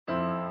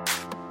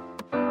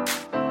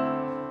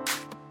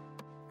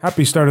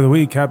Happy start of the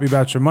week. Happy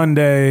Bachelor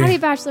Monday. Happy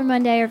Bachelor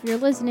Monday, or if you're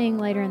listening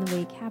later in the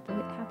week, happy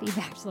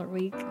Bachelor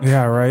week.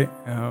 Yeah, right.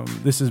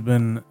 This has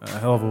been a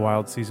hell of a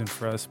wild season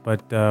for us,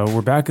 but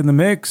we're back in the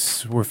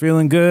mix. We're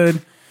feeling good.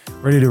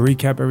 Ready to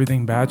recap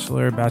everything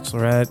Bachelor,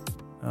 Bachelorette.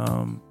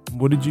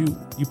 What did you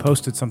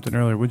posted something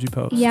earlier. What did you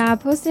post? Yeah, I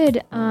posted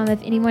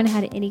if anyone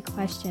had any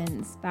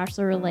questions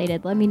Bachelor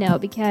related, let me know,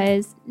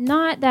 because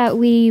not that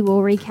we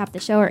will recap the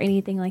show or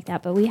anything like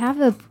that, but we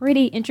have a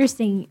pretty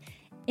interesting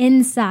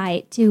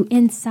insight to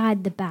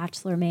inside the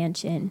Bachelor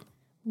mansion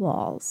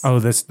walls. Oh,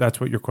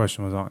 that's what your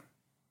question was on.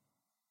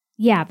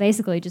 Yeah,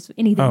 basically just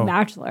anything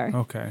Bachelor.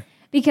 Okay.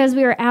 Because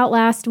we were out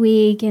last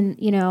week and,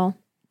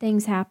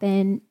 things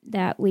happened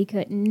that we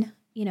couldn't,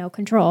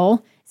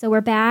 control. So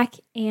we're back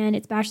and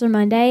it's Bachelor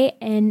Monday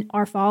and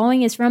our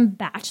following is from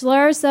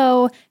Bachelor.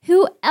 So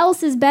who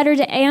else is better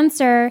to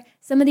answer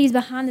some of these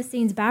behind the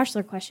scenes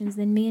Bachelor questions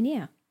than me and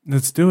you?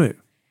 Let's do it.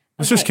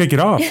 Let's just kick it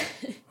off.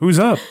 Who's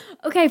up?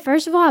 Okay,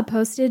 first of all, I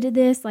posted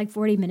this like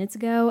 40 minutes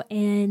ago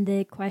and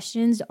the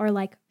questions are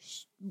like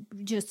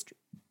just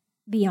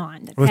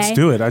beyond. Okay? Let's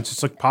do it. I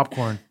just like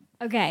popcorn.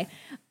 Okay.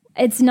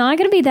 It's not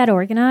going to be that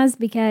organized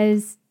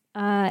because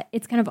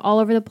it's kind of all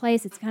over the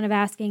place. It's kind of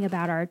asking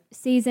about our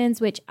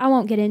seasons, which I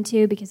won't get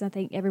into because I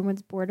think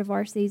everyone's bored of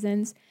our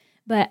seasons.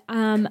 But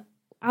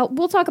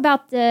we'll talk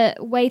about the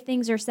way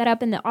things are set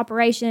up in the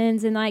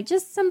operations and like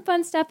just some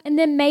fun stuff. And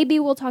then maybe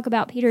we'll talk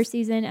about Peter's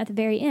season at the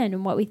very end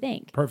and what we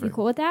think. Perfect. You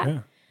cool with that? Yeah,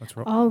 let's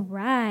roll. All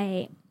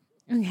right.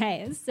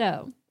 Okay,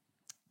 so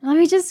let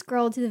me just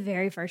scroll to the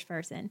very first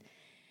person.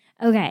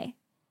 Okay.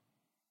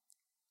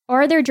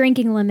 Are there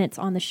drinking limits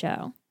on the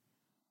show?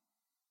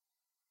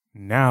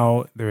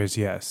 Now there is,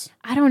 yes.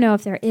 I don't know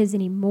if there is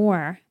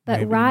anymore, but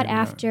Maybe, right maybe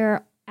not.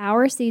 after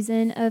our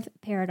season of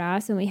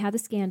Paradise, when we had the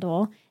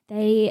scandal,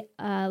 they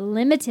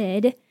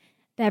limited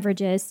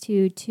beverages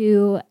to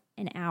 2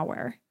 an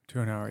hour.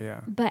 2 an hour,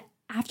 yeah. But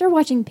after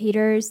watching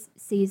Peter's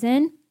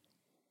season,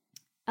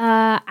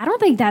 I don't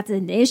think that's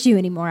an issue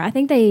anymore. I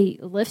think they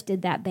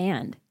lifted that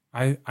ban.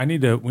 We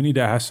need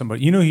to ask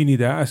somebody. You know who you need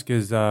to ask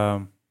is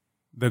the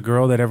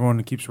girl that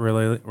everyone keeps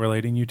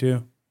relating you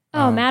to.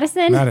 Oh,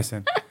 Madison?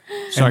 Madison.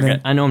 Sorry,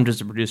 I know I'm just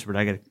a producer,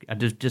 but I'm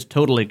just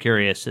totally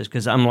curious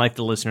because I'm like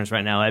the listeners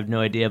right now. I have no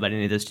idea about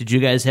any of this. Did you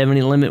guys have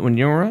any limit when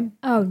you were on?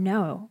 Oh,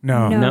 no.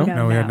 No,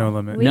 we had no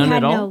limit. We None had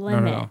at all? no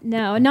limit.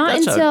 No. No, not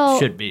That's until... how it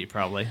should be,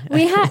 probably.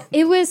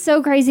 It was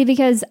so crazy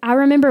because I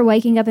remember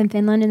waking up in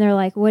Finland and they're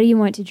like, what do you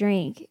want to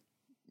drink?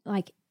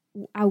 Like,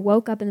 I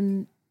woke up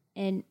and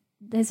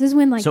this is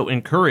when like... So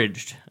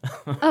encouraged.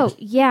 Oh,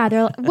 yeah. They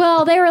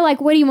were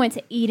like, what do you want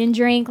to eat and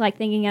drink? Like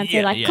thinking I'd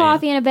say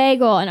coffee and a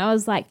bagel. And I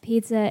was like,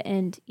 pizza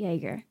and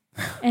Jaeger.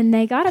 And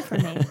they got it for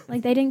me.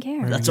 Like they didn't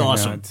care. That's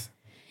awesome.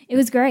 It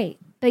was great.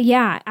 But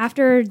yeah,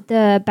 after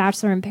the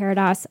Bachelor in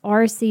Paradise,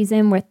 our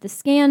season with the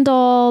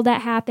scandal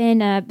that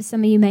happened,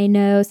 some of you may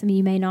know, some of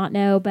you may not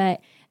know,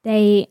 but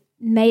they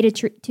made a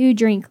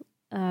 2-drink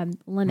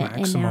limit.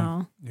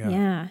 Maximum. And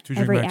now, 2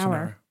 drink every max an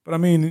hour. But I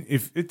mean,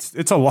 if it's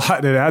a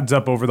lot, it adds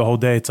up over the whole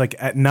day. It's like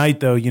at night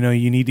though, you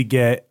need to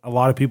get, a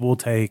lot of people will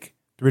take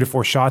 3 to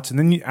 4 shots, and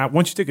then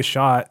once you take a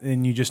shot,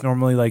 then you just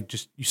normally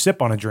you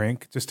sip on a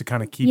drink just to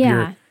kind of keep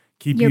your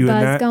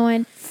buzz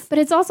going. But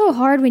it's also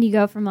hard when you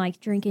go from like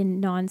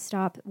drinking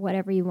nonstop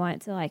whatever you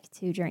want to like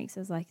 2 drinks.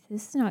 I was like,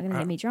 this is not going to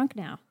get me drunk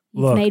now.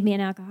 You've made me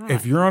an alcoholic.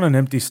 If you're on an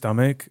empty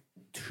stomach,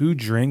 2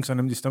 drinks on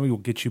an empty stomach will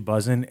get you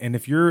buzzing. And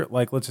if you're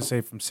like, let's just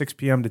say from 6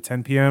 p.m. to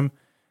 10 p.m.,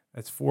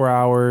 that's 4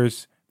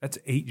 hours. That's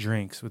 8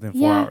 drinks within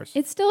 4 hours.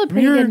 It's still a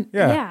pretty good.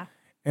 Yeah.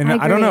 And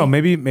I don't know,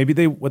 maybe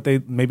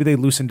they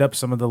loosened up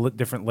some of the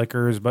different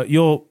liquors, but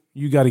you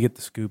got to get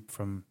the scoop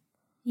from.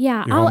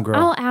 Yeah,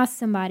 I'll ask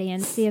somebody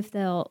and see if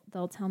they'll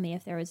tell me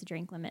if there was a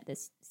drink limit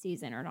this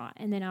season or not,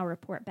 and then I'll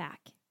report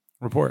back.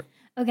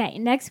 Okay,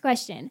 next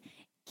question.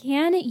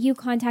 Can you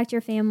contact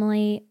your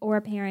family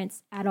or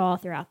parents at all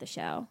throughout the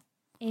show?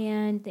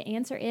 And the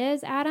answer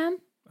is, Adam?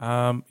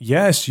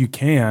 Yes, you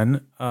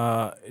can,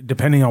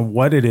 depending on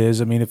what it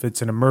is. I mean, if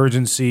it's an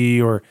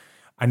emergency, or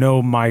I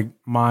know my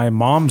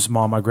mom's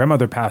mom, my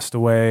grandmother passed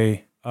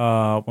away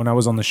when I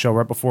was on the show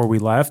right before we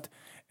left.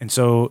 And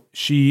so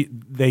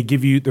they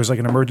give you, there's like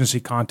an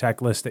emergency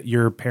contact list that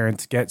your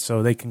parents get,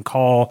 so they can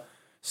call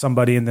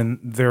somebody, and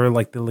then they're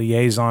like the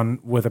liaison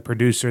with a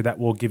producer that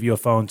will give you a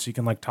phone, so you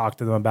can like talk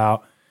to them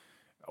about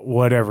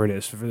whatever it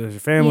is. If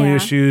there's family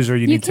issues or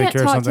you need to take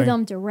care of something. You can't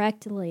talk to them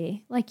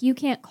directly. Like you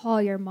can't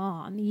call your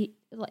mom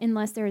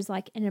unless there's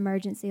like an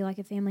emergency, like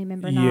a family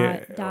member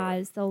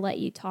dies, they'll let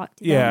you talk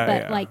to them.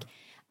 But like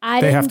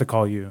they have to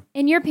call you.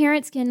 And your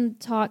parents can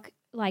talk,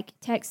 like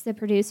text the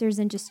producers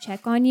and just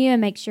check on you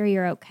and make sure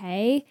you're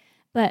okay.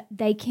 But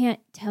they can't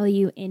tell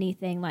you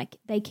anything. Like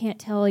they can't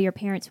tell your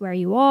parents where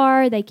you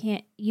are.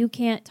 You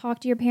can't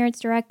talk to your parents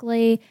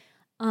directly.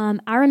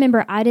 I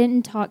remember I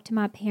didn't talk to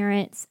my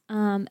parents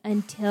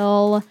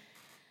until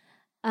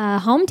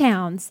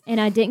hometowns, and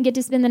I didn't get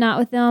to spend the night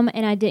with them,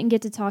 and I didn't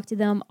get to talk to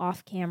them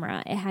off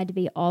camera. It had to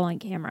be all on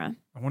camera.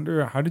 I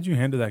wonder, how did you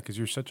handle that? Because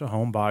you're such a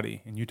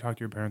homebody and you talk to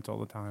your parents all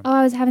the time. Oh,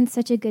 I was having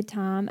such a good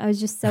time. I was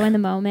just so in the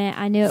moment.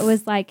 I knew it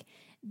was like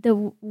the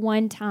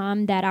one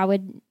time that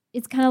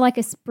it's kind of like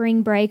a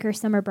spring break or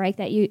summer break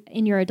that you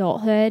in your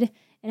adulthood.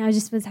 And I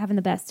was having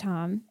the best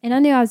time. And I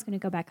knew I was going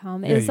to go back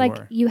home. It was like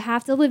you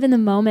have to live in the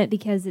moment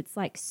because it's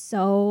like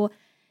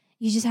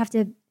you just have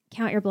to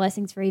count your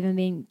blessings for even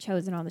being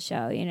chosen on the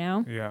show, you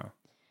know? Yeah,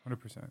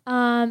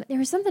 100%. There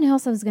was something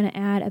else I was going to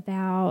add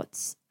about,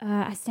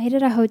 I stayed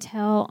at a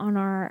hotel on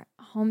our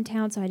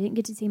hometown, so I didn't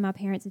get to see my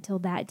parents until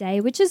that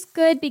day, which is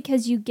good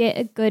because you get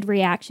a good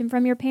reaction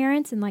from your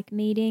parents and like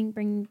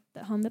bring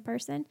home the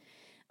person.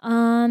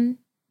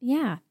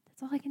 Yeah,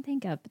 that's all I can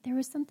think of. But there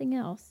was something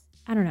else.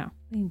 I don't know.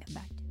 We can come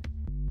back to it.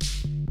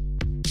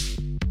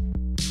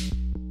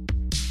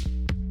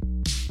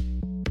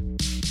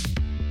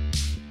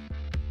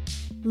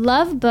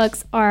 Love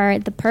books are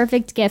the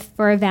perfect gift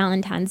for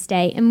Valentine's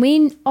Day, and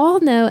we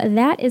all know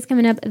that is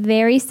coming up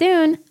very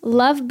soon.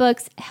 Love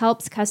Books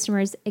helps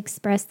customers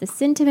express the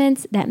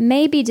sentiments that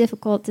may be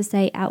difficult to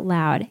say out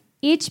loud.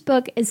 Each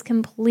book is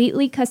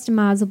completely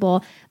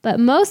customizable, but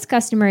most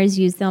customers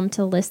use them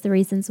to list the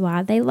reasons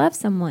why they love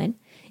someone.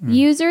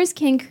 Users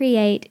can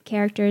create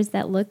characters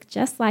that look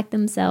just like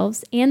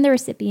themselves and the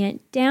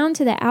recipient, down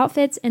to the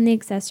outfits and the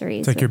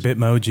accessories. It's like your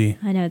Bitmoji.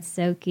 I know, it's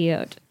so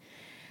cute.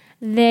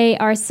 They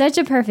are such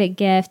a perfect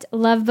gift.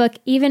 Lovebook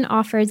even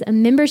offers a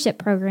membership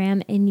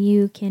program, and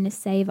you can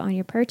save on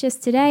your purchase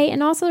today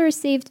and also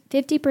receive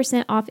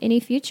 50% off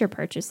any future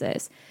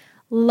purchases.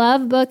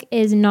 Lovebook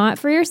is not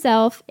for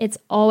yourself. It's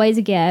always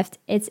a gift.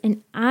 It's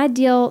an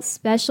ideal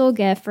special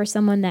gift for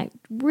someone that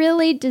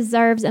really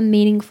deserves a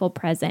meaningful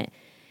present.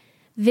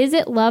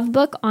 Visit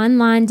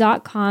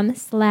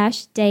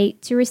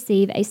lovebookonline.com/date to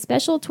receive a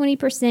special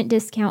 20%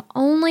 discount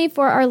only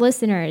for our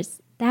listeners.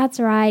 That's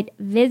right.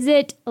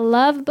 Visit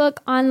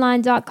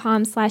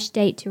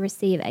lovebookonline.com/date to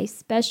receive a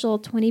special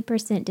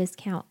 20%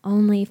 discount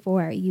only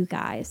for you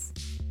guys.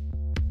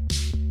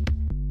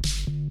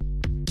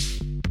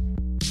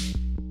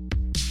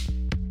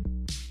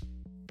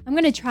 I'm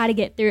going to try to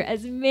get through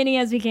as many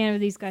as we can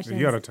with these questions.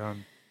 You got a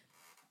ton.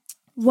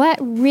 What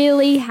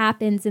really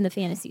happens in the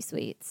fantasy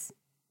suites?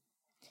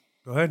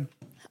 Go ahead.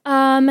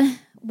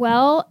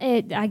 Well,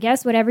 I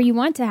guess whatever you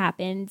want to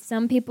happen.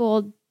 Some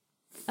people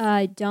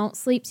don't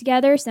sleep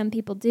together. Some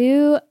people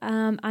do.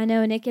 I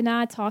know Nick and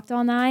I talked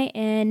all night,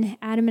 and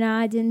Adam and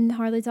I didn't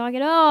hardly talk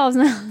at all.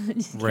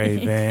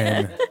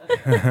 Raven.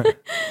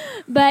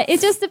 But it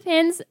just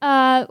depends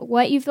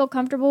what you feel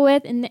comfortable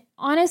with. And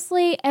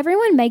honestly,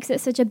 everyone makes it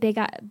such a big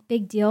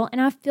deal. And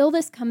I feel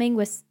this coming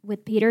with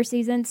Peter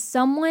season.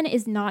 Someone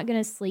is not going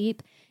to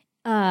sleep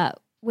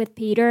with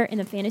Peter in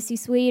the fantasy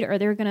suite, or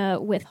they're going to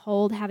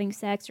withhold having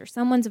sex, or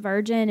someone's a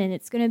virgin, and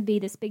it's going to be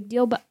this big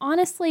deal. But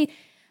honestly,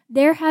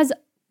 there has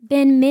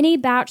been many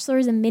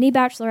bachelors and many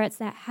bachelorettes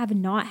that have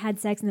not had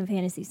sex in the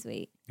fantasy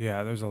suite.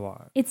 Yeah, there's a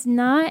lot. It's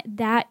not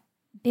that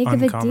big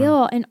of a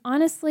deal. And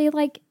honestly,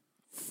 like,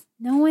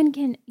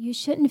 you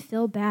shouldn't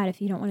feel bad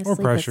if you don't want to sleep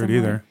with someone. Or pressured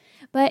either.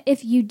 But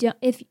if you don't,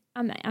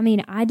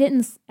 I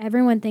didn't,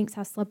 everyone thinks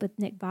I slept with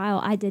Nick Viall.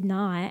 I did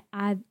not.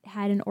 I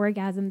had an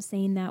orgasm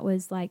scene that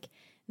was like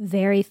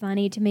very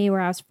funny to me,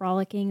 where I was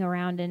frolicking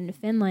around in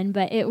Finland,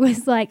 but it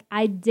was like,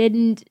 I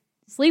didn't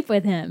sleep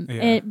with him.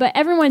 Yeah. But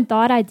everyone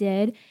thought I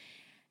did.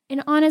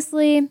 And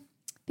honestly,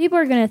 people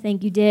are going to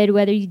think you did,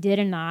 whether you did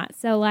or not.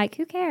 So like,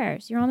 who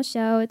cares? You're on the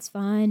show. It's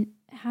fun.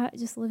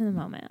 Just live in the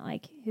moment.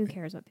 Like, who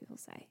cares what people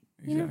say?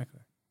 Exactly. You know?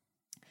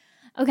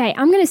 Okay,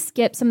 I'm going to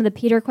skip some of the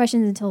Peter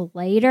questions until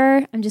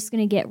later. I'm just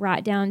going to get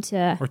right down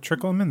to Or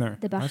trickle them in there.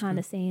 the behind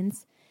the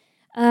scenes.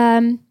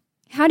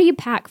 How do you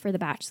pack for The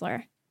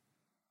Bachelor?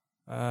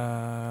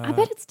 I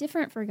bet it's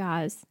different for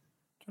guys.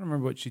 I don't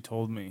remember what she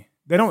told me.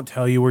 They don't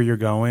tell you where you're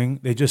going.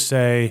 They just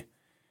say,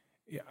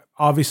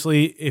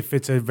 obviously, if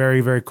it's a very,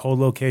 very cold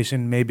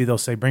location, maybe they'll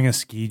say, bring a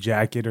ski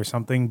jacket or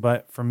something.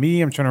 But for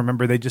me, I'm trying to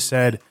remember, they just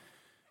said,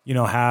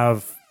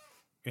 have,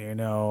 3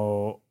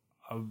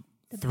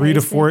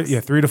 to 4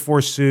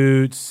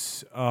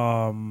 suits,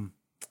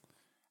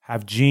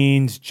 have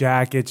jeans,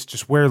 jackets,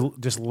 just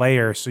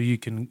layer so you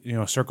can,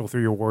 circle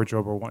through your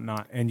wardrobe or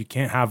whatnot. And you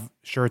can't have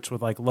shirts with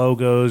like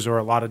logos or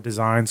a lot of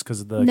designs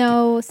because of the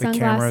sunglasses,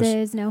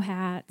 cameras. No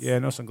hats. Yeah,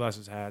 no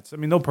sunglasses, hats. I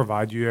mean, they'll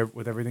provide you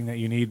with everything that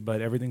you need,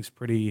 but everything's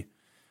pretty,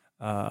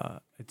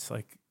 it's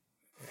like,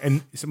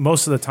 and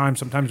most of the time,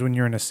 sometimes when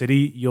you're in a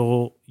city,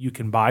 you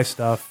can buy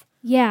stuff.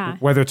 Yeah.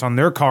 Whether it's on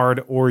their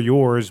card or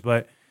yours,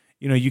 but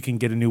you can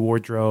get a new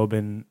wardrobe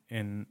and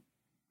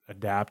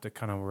adapt it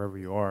kind of wherever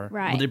you are.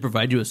 Right. Will they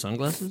provide you with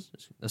sunglasses?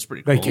 That's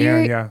pretty cool. They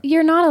can, yeah.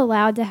 You're not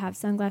allowed to have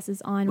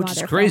sunglasses on Which while is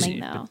they're crazy,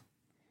 filming, though.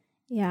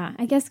 Yeah,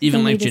 I guess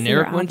even they like need to see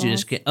generic your ones, you eyeballs.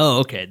 just can't. Oh,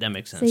 okay, that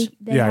makes sense. So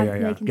they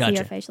can see Gotcha.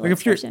 your facial Like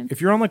expression.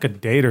 if you're on like a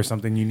date or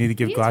something, you need to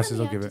give Can you glasses. turn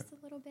They'll me give up it. just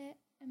a little bit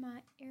in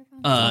my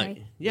earphones?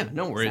 Sorry. Yeah,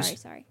 no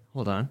worries. Sorry.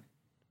 Hold on.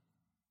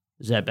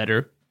 Is that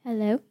better?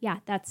 Hello? Yeah,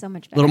 that's so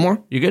much A better. little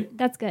more? You good?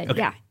 That's good.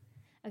 Okay. Yeah.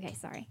 Okay,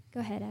 sorry. Go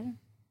ahead, Adam.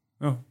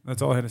 Oh,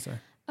 that's all I had to say.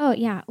 Oh,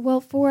 yeah.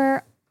 Well,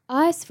 for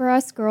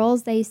us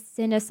girls, they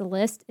send us a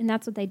list, and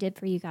that's what they did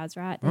for you guys,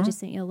 right? They just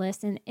sent you a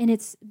list, and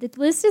it's the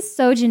list is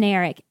so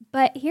generic.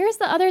 But here's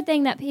the other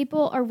thing that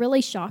people are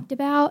really shocked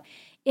about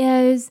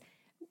is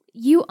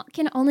you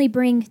can only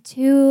bring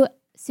 2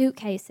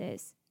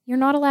 suitcases. You're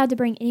not allowed to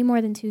bring any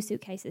more than 2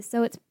 suitcases.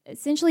 So it's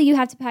essentially you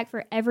have to pack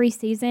for every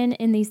season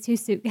in these 2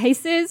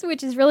 suitcases,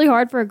 which is really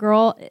hard for a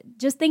girl.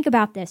 Just think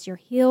about this. Your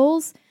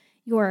heels,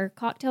 your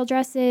cocktail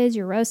dresses,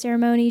 your rose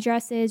ceremony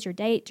dresses, your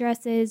date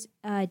dresses,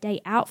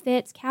 date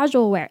outfits,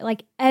 casual wear,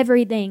 like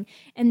everything.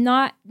 And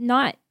not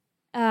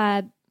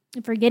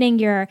forgetting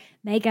your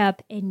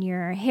makeup and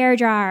your hair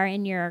dryer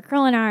and your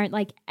curling iron,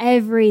 like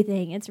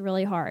everything. It's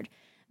really hard.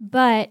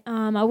 But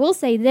I will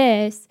say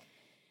this.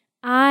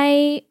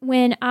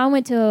 When I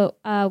went to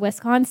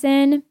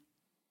Wisconsin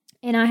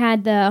and I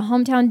had the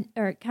hometown,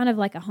 or kind of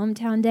like a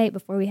hometown date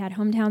before we had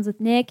hometowns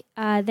with Nick,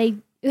 they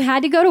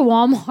had to go to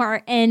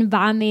Walmart and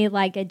buy me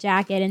like a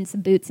jacket and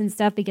some boots and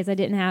stuff because I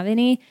didn't have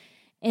any,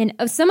 and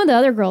some of the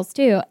other girls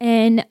too.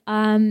 And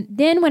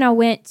then when I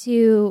went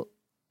to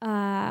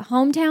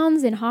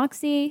hometowns in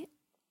Hoxie,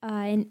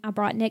 and I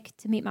brought Nick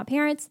to meet my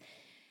parents,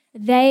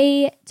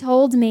 they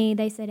told me,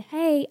 they said,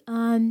 hey,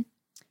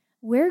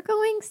 we're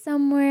going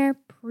somewhere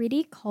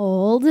pretty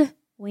cold,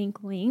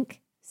 wink,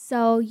 wink.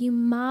 So you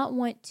might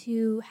want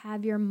to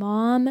have your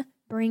mom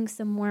bring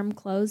some warm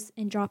clothes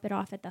and drop it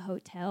off at the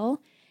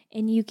hotel.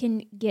 And you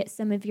can get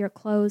some of your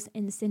clothes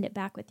and send it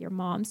back with your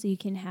mom so you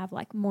can have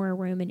like more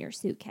room in your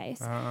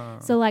suitcase.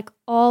 So like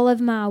all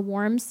of my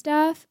warm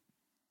stuff,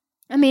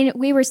 I mean,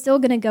 we were still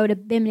going to go to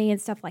Bimini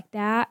and stuff like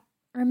that.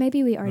 Or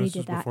maybe we already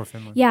did that.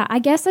 Yeah, I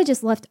guess I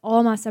just left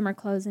all my summer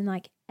clothes and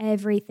like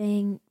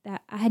everything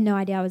that I had no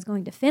idea I was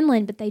going to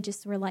Finland, but they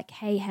just were like,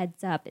 hey,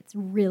 heads up, it's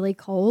really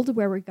cold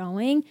where we're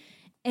going.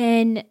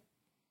 And,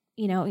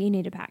 you know, you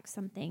need to pack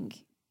something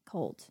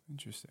cold.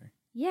 Interesting.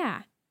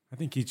 Yeah. I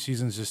think each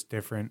season's just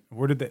different.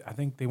 I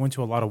think they went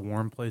to a lot of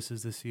warm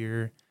places this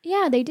year.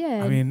 Yeah, they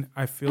did. I mean,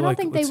 I feel I don't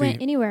think they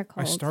went anywhere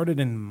cold. I started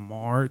in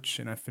March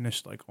and I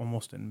finished like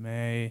almost in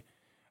May.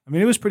 I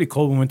mean, it was pretty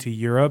cold when we went to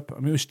Europe. I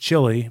mean, it was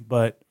chilly,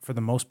 but for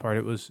the most part,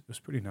 it was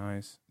pretty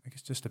nice. I guess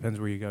it just depends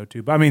where you go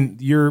to. But I mean,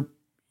 you're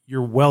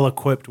well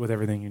equipped with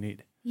everything you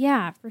need.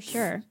 Yeah, for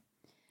sure.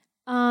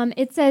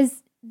 It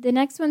says, the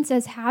next one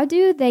says, how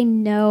do they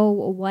know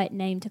what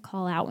name to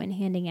call out when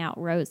handing out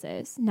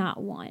roses?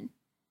 Not one.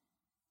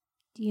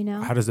 Do you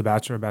know? How does the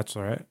Bachelor or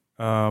Bachelorette?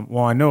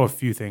 Well, I know a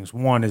few things.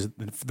 One is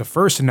the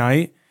first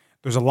night,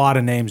 there's a lot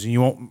of names and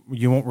you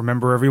won't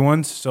remember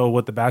everyone's. So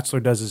what the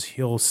Bachelor does is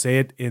he'll say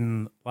it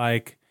in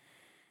like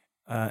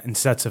in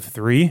sets of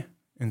 3,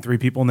 and 3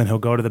 people, and then he'll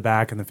go to the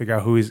back and then figure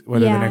out what are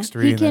the next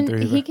 3.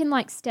 He can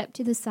like step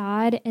to the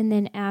side and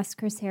then ask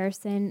Chris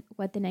Harrison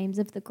what the names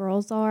of the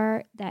girls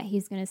are that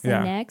he's going to say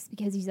next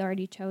because he's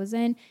already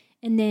chosen.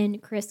 And then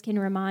Chris can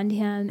remind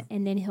him,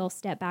 and then he'll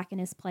step back in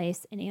his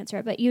place and answer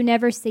it. But you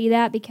never see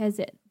that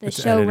because the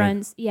show edited.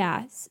 Runs,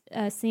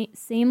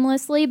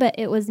 seamlessly. But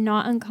it was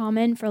not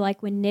uncommon for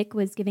like when Nick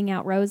was giving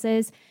out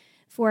roses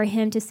for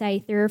him to say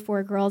 3 or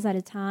 4 girls at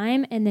a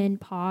time and then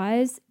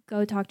pause,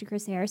 go talk to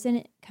Chris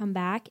Harrison, come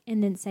back,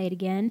 and then say it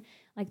again,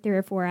 like 3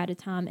 or 4 at a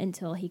time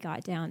until he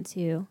got down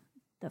to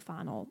the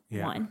final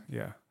one.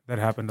 Yeah, that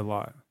happened a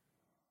lot.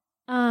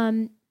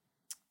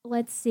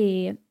 Let's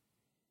see.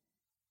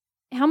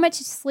 How much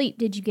sleep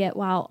did you get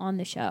while on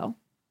the show?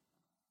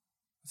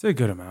 It's a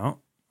good amount.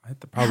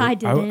 I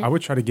didn't. I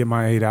would try to get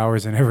my 8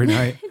 hours in every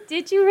night.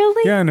 Did you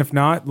really? Yeah, and if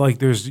not, like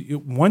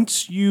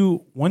once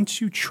you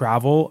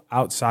travel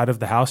outside of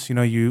the house,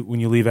 when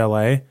you leave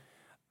LA,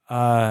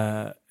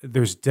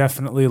 there's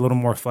definitely a little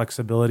more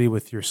flexibility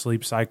with your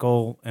sleep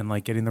cycle and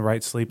like getting the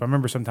right sleep. I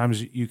remember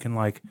sometimes you can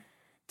like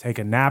take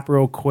a nap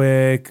real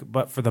quick,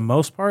 but for the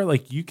most part,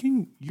 like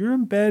you're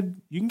in bed,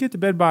 you can get to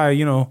bed by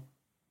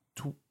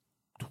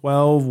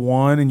 12,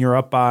 1, and you're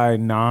up by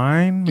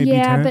 9, maybe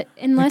 10. But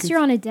unless you're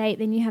on a date,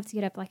 then you have to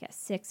get up like at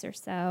 6 or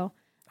so.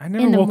 I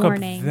never woke up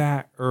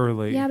that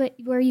early. Yeah, but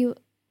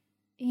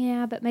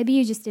but maybe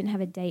you just didn't have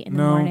a date in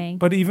the morning.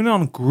 But even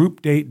on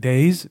group date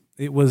days,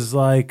 it was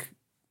like,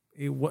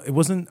 it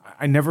wasn't,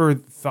 I never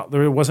thought,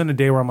 there wasn't a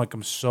day where I'm like,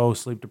 I'm so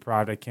sleep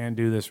deprived, I can't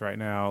do this right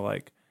now.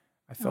 Like,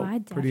 I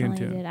felt pretty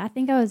into it. I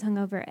think I was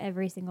hungover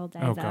every single day.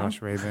 Oh gosh,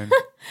 Raven.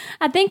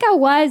 I think I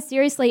was,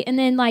 seriously. And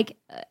then like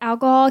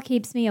alcohol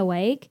keeps me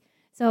awake.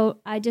 So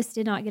I just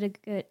did not get a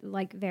good,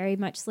 like very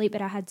much sleep,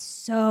 but I had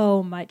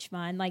so much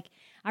fun. Like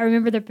I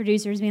remember the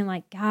producers being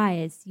like,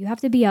 guys, you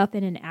have to be up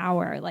in an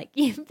hour. Like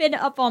you've been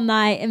up all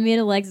night. And me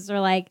and Alexis were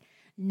like,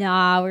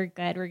 nah, we're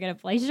good. We're going to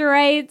play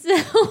charades.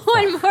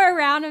 One more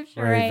round of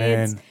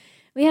charades. Raven.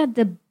 We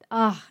had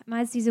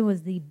my season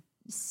was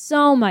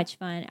so much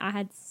fun. I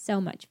had so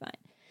much fun.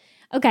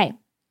 Okay,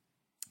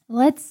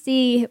 let's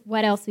see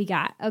what else we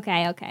got.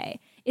 Okay.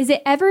 Is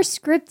it ever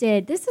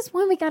scripted? This is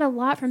one we got a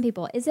lot from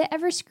people. Is it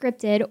ever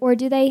scripted, or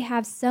do they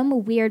have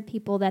some weird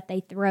people that they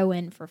throw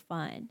in for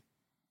fun?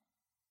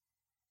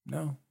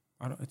 No,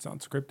 It's not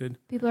scripted.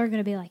 People are going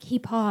to be like, he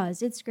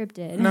paused. It's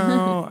scripted.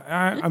 No,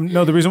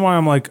 no. The reason why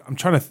I'm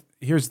trying to.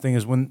 Here's the thing: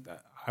 is when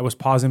I was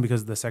pausing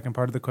because of the second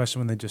part of the question,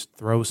 when they just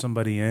throw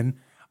somebody in.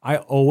 I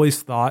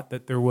always thought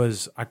that there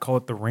was, I call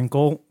it the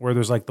wrinkle, where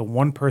there's like the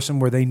one person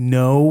where they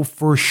know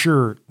for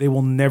sure they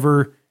will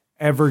never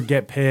ever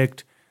get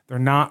picked. They're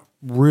not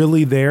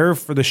really there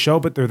for the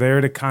show, but they're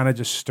there to kind of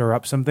just stir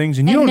up some things.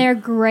 And they're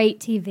great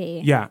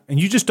TV. Yeah,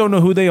 and you just don't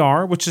know who they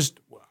are, which is,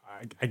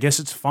 I guess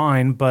it's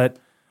fine. But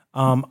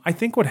I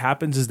think what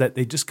happens is that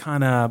they just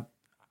kind of,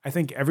 I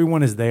think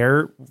everyone is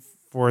there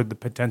for the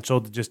potential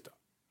to just,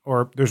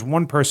 or there's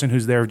one person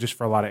who's there just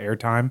for a lot of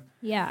airtime.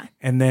 Yeah.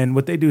 And then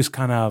what they do is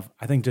kind of,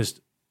 I think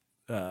just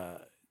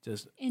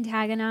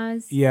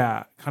antagonize.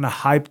 Yeah, kind of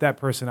hype that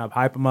person up,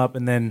 hype them up,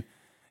 and then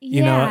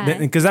you know,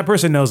 because that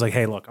person knows like,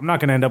 hey, look, I'm not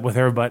going to end up with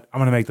her, but I'm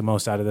going to make the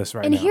most out of this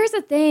right now. And here's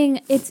the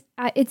thing: it's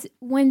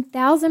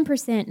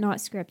 1000% not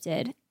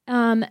scripted.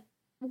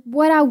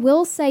 What I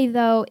will say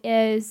though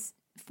is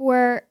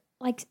for.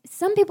 Like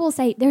some people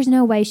say, there's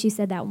no way she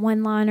said that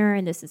one liner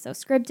and this is so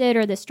scripted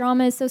or this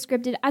drama is so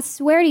scripted. I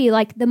swear to you,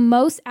 like the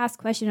most asked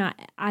question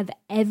I've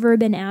ever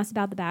been asked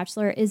about The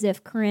Bachelor is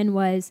if Corinne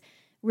was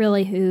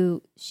really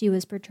who she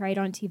was portrayed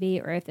on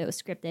TV or if it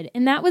was scripted.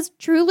 And that was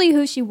truly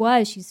who she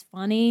was. She's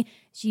funny.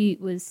 She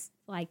was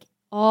like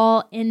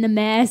all in the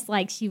mess.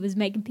 Like she was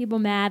making people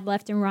mad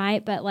left and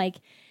right. But like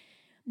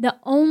the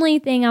only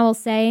thing I will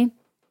say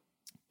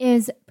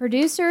is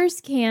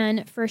producers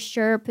can for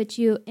sure put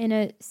you in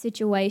a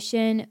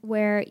situation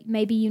where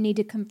maybe you need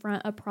to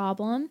confront a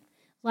problem.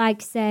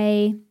 Like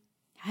say,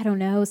 I don't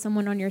know,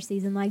 someone on your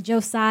season like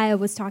Josiah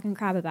was talking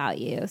crap about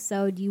you.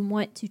 So do you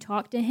want to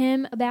talk to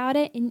him about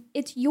it? And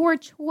it's your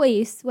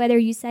choice whether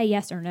you say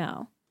yes or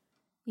no.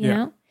 You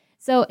know?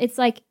 So it's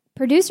like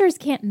producers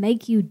can't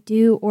make you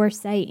do or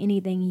say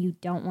anything you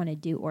don't want to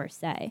do or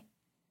say.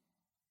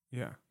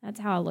 Yeah. That's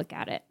how I look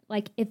at it.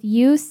 Like if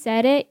you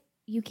said it,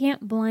 you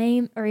can't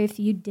blame, or if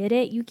you did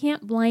it, you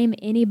can't blame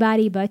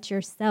anybody but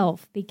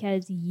yourself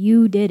because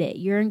you did it.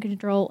 You're in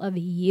control of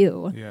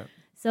you. Yeah.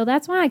 So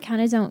that's why I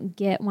kind of don't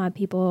get why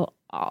people,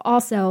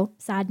 also,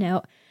 side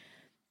note,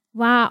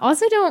 why I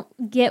also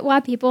don't get why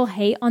people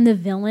hate on the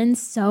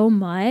villains so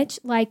much.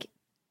 Like,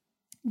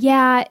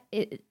 yeah,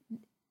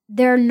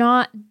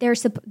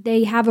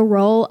 they have a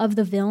role of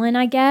the villain,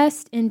 I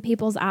guess, in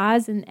people's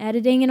eyes and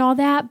editing and all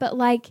that, but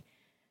like,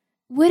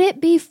 would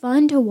it be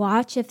fun to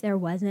watch if there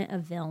wasn't a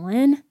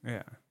villain?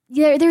 Yeah.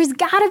 There's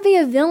got to be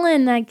a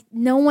villain like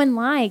no one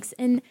likes.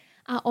 And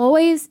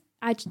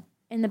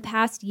in the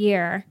past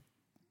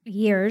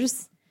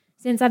years,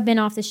 since I've been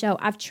off the show,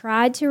 I've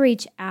tried to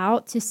reach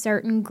out to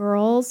certain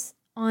girls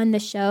on the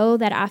show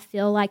that I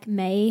feel like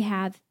may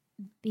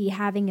be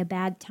having a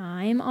bad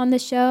time on the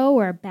show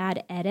or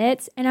bad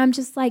edits. And I'm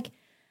just like,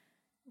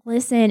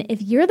 listen,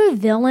 if you're the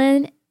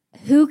villain,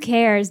 who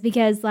cares?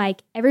 Because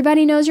like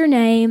everybody knows your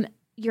name.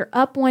 You're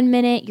up 1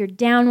 minute, you're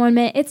down 1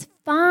 minute. It's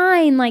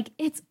fine. Like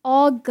it's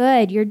all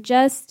good. You're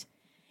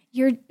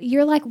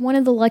like one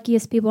of the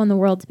luckiest people in the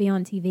world to be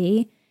on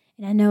TV.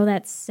 And I know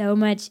that's so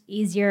much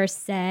easier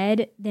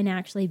said than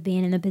actually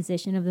being in the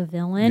position of the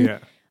villain. Yeah.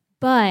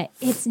 But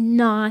it's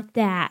not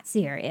that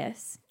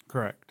serious.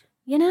 Correct.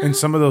 You know? And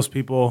some of those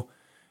people,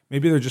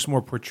 maybe they're just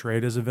more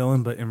portrayed as a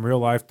villain, but in real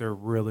life, they're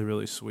really,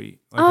 really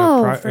sweet.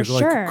 Like for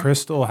sure.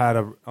 Crystal had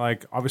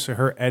obviously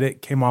her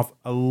edit came off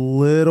a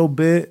little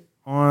bit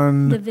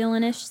on the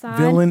villainish side.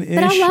 Villainish.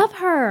 But I love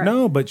her.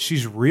 No, but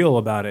she's real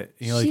about it.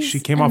 You know, like she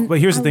came off. But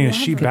here's the thing: is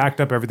she backed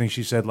up everything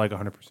she said like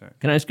 100%.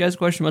 Can I ask you guys a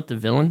question about the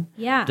villain?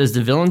 Yeah. Does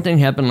the villain thing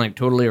happen like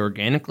totally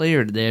organically,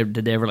 or did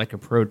they ever like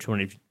approach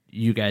one of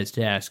you guys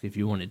to ask if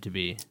you wanted to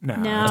be? No,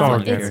 it's all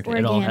organic.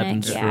 It all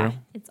happens through.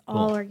 It's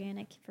all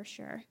organic for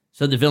sure.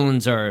 So the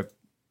villains are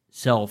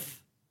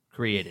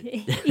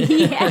self-created.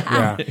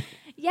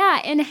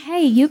 Yeah, and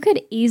hey, you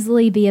could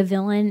easily be a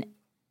villain.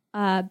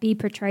 Be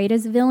portrayed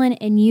as a villain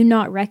and you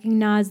not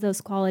recognize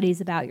those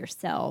qualities about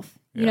yourself.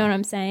 You know what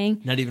I'm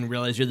saying? Not even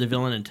realize you're the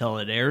villain until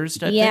it airs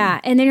type thing?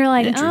 And then you're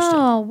like,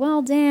 oh,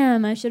 well,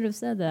 damn, I should have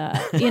said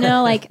that. You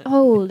know, like,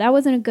 oh, that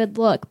wasn't a good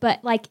look.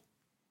 But like,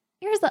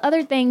 here's the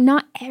other thing.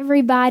 Not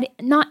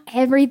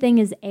everything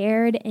is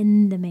aired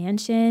in the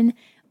mansion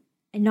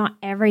and not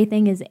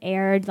everything is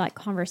aired, like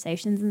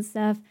conversations and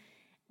stuff.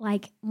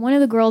 Like one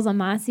of the girls on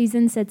my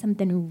season said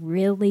something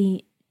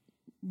really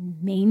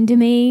mean to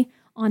me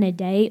on a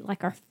date,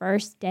 like our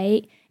first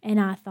date, and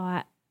I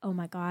thought, oh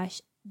my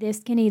gosh, this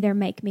can either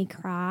make me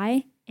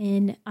cry,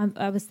 and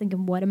I was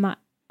thinking, what am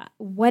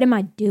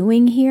I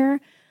doing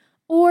here,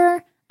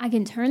 or I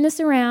can turn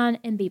this around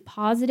and be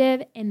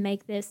positive and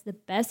make this the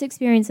best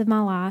experience of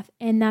my life,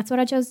 and that's what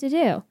I chose to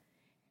do.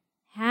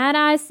 Had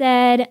I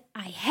said,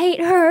 I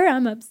hate her,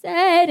 I'm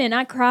upset, and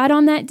I cried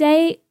on that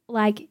date,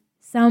 like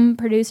some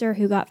producer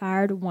who got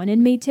fired wanted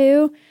me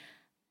to,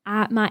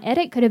 my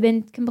edit could have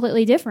been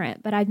completely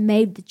different, but I've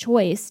made the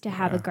choice to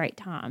have a great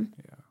time.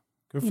 Yeah.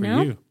 Good for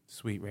you,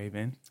 sweet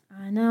Raven.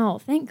 I know.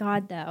 Thank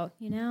God, though,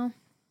 you know?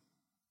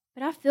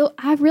 But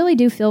I really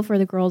do feel for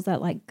the girls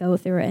that, like, go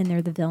through it and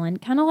they're the villain.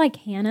 Kind of like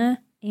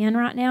Hannah in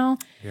right now.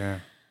 Yeah.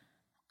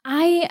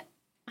 I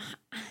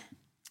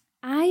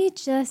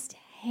just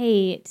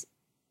hate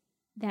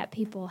that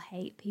people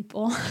hate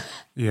people.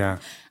 Yeah.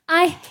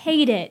 I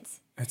hate it.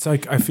 It's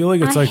like, I feel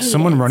like it's I like hate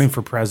someone it. running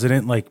for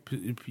president. Like,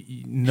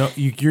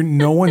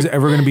 no one's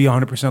ever going to be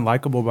 100%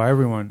 likable by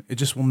everyone. It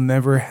just will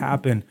never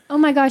happen. Oh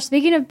my gosh,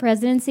 speaking of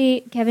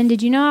presidency, Kevin,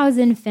 did you know I was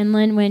in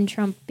Finland when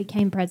Trump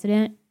became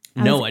president?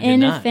 No, was I did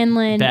not. in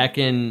Finland. Back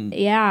in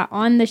Yeah,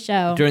 on the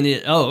show.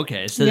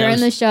 okay. So that During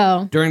was the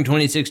show. during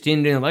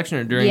 2016 during the election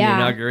or during Yeah.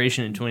 the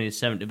inauguration in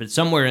 2017, but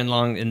somewhere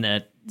in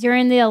that.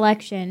 During the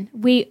election.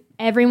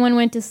 Everyone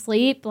went to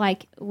sleep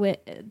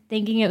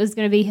thinking it was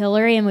going to be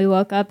Hillary, and we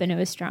woke up and it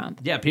was Trump.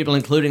 Yeah, people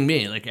including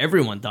me, like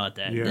everyone thought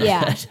that.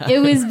 Yeah. It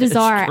was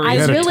bizarre.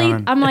 crazy.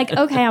 I'm like,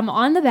 okay, I'm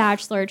on The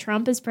Bachelor.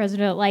 Trump is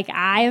president. Like,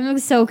 I am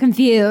so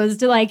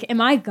confused. Like, am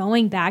I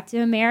going back to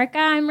America?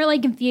 I'm really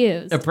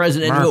confused. A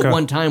president who America. at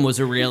one time was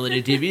a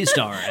reality TV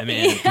star. I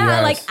mean, Yeah,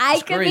 Yes. like I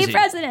It's could crazy. be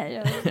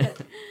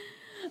president.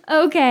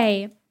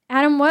 Okay,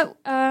 Adam. What?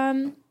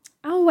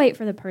 I'll wait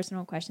for the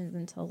personal questions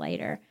until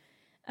later.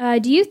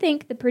 Do you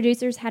think the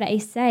producers had a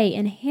say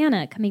in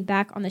Hannah coming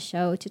back on the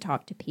show to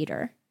talk to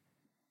Peter?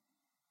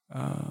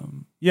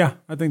 Yeah,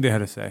 I think they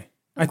had a say.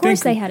 Of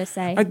course, they had a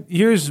say.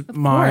 Here's Of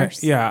my,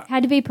 course. yeah.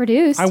 Had to be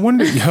produced. I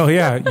wonder, oh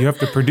yeah, you have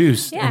to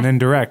produce Yeah. and then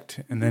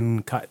direct and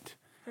then cut.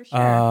 for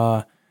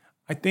sure.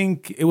 I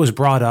think it was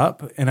brought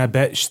up, and I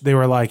bet they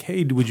were like,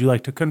 "Hey, would you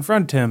like to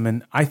confront him?"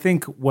 And I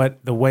think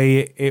the way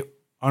it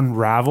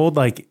unraveled,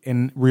 like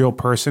in real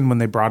person, when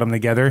they brought him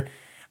together,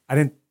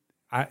 in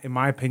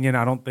my opinion,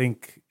 I don't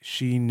think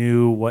she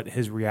knew what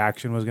his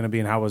reaction was going to be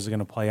and how it was going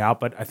to play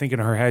out. But I think in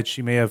her head,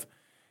 she may have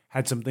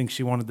had some things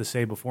she wanted to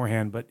say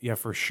beforehand. But yeah,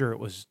 for sure, it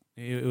was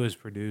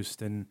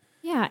produced and.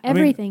 Yeah, I mean,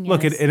 everything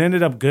look, is. it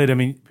ended up good. I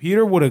mean,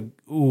 Peter would have.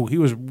 He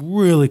was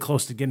really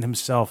close to getting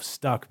himself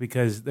stuck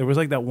because there was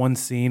like that one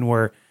scene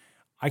where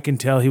I can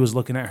tell he was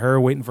looking at her,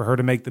 waiting for her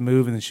to make the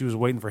move, and then she was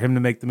waiting for him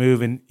to make the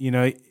move, and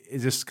it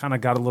just kind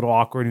of got a little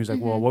awkward. And he was like,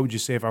 "Well, what would you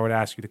say if I would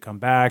ask you to come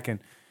back?" And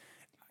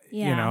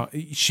Yeah.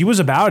 she was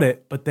about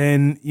it, but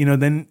then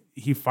then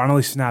he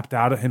finally snapped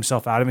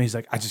himself out of me. He's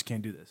like, "I just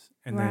can't do this,"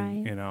 and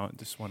Right. then it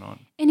just went on.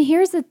 And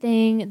here's the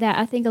thing that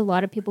I think a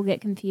lot of people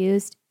get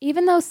confused.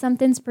 Even though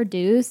something's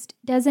produced,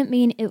 doesn't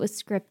mean it was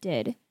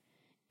scripted.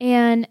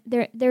 And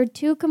they're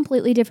two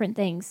completely different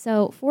things.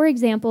 So, for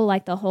example,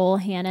 like the whole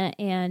Hannah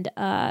and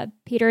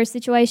Peter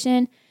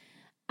situation,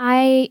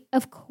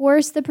 of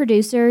course, the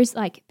producers,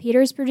 like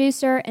Peter's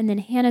producer and then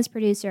Hannah's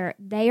producer,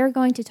 they are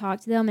going to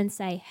talk to them and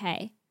say,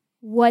 hey,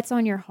 what's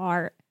on your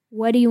heart?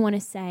 What do you want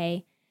to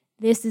say?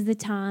 This is the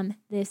time.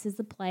 This is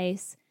the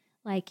place.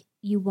 Like,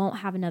 you won't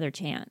have another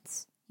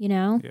chance,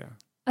 Yeah.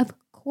 Of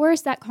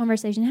course that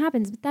conversation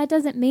happens, but that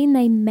doesn't mean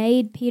they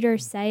made Peter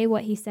say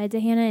what he said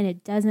to Hannah, and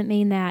it doesn't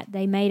mean that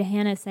they made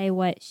Hannah say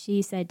what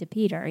she said to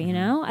Peter, you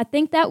know? I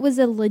think that was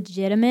a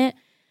legitimate,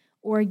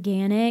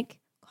 organic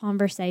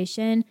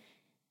conversation.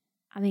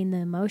 I mean, the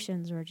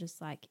emotions were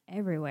just like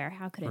everywhere.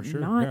 How could For it sure,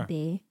 not yeah.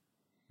 be?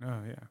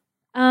 Oh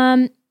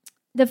yeah.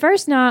 The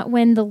first night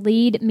when the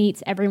lead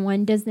meets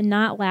everyone, does the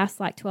night last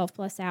like 12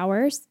 plus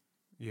hours?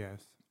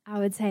 Yes. I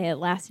would say it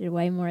lasted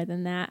way more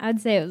than that.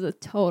 I'd say it was a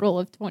total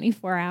of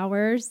 24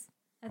 hours.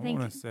 I think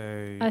want to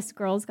say us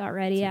girls got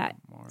ready at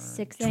more.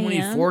 6 a.m.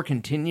 24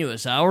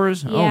 continuous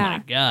hours. Oh Yeah.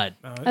 my god.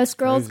 Us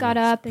girls got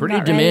up and pretty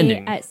got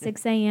demanding. ready at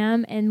 6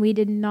 a.m. and we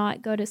did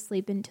not go to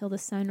sleep until the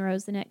sun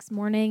rose the next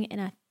morning. And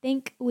I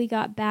think we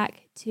got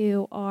back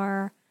to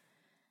our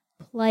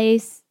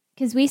place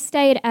because we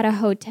stayed at a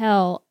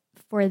hotel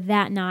for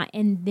that night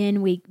and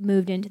then we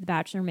moved into the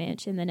Bachelor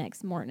Mansion the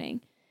next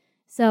morning.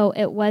 So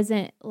it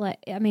wasn't like,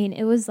 I mean,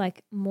 it was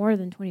like more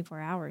than 24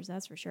 hours,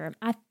 that's for sure.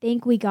 I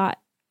think we got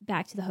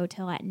back to the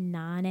hotel at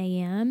 9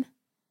 a.m.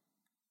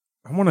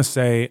 I want to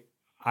say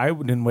I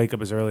didn't wake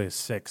up as early as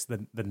 6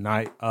 the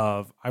night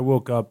of. I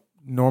woke up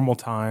normal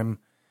time,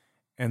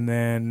 and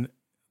then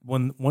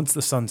once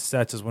the sun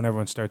sets is when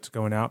everyone starts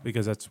going out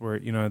because that's where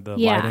the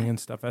Yeah. lighting and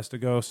stuff has to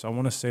go. So I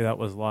want to say that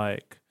was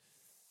like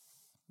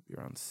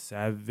around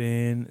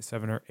 7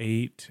 or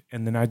 8,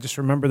 and then I just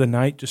remember the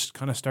night just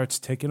kind of starts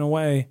ticking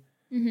away,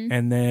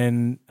 and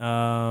then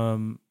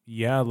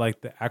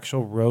like the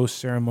actual rose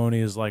ceremony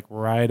is like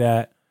right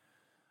at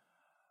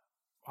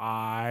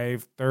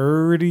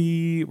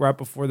 5:30, right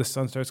before the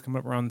sun starts coming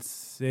up around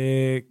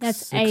 6.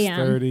 That's a.m.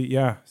 6:30,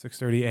 yeah,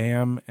 6:30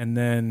 a.m. And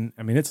then,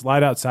 I mean, it's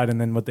light outside, and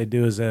then what they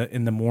do is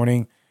in the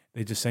morning,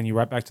 they just send you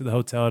right back to the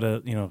hotel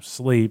to,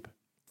 sleep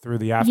through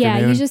the afternoon.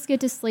 Yeah, you just get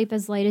to sleep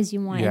as late as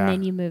you want, Yeah. and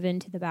then you move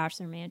into the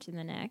Bachelor Mansion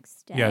the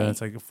next day. Yeah,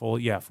 that's like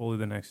fully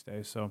the next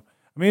day. So,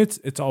 I mean,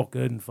 it's all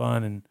good and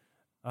fun, and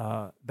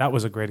that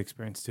was a great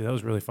experience too. That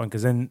was really fun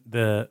because then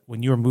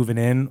when you were moving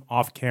in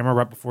off camera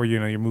right before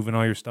you're moving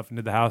all your stuff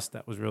into the house,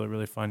 that was really,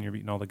 really fun. You're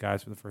meeting all the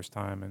guys for the first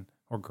time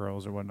or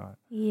girls or whatnot.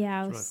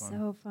 Yeah, it It's was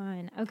really so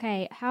fun.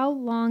 Okay, how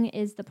long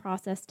is the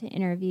process to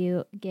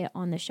interview get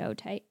on the show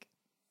take?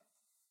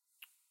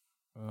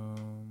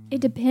 It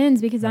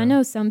depends because I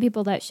know some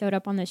people that showed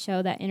up on the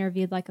show that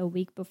interviewed like a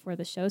week before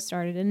the show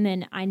started. And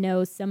then I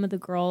know some of the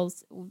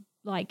girls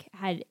like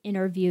had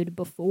interviewed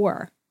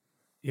before.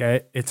 Yeah,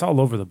 it's all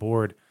over the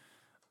board.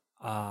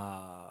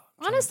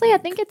 Honestly, I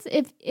think it's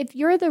if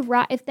you're the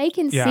right, if they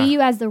can see you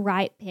as the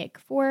right pick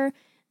for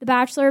the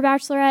Bachelor or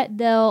Bachelorette,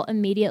 they'll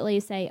immediately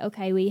say,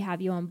 okay, we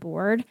have you on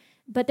board.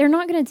 But they're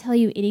not going to tell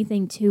you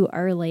anything too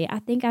early. I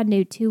think I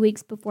knew 2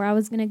 weeks before I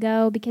was going to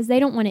go because they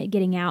don't want it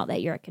getting out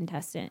that you're a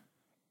contestant.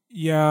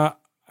 Yeah,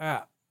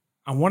 I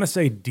want to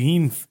say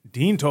Dean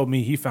told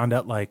me he found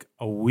out like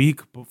a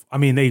week before. I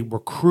mean, they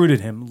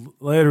recruited him.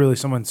 Literally,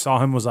 someone saw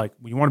him, was like,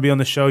 you want to be on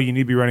the show? You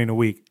need to be running a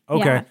week.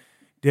 Okay,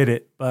 did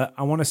it. But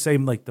I want to say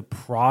like the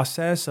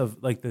process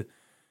of like the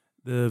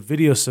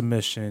video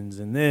submissions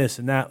and this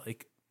and that,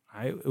 like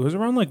it was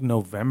around like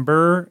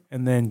November,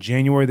 and then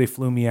January they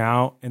flew me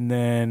out, and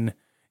then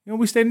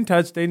we stayed in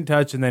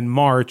touch, and then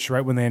March,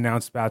 right when they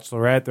announced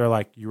Bachelorette, they're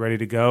like, you ready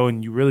to go?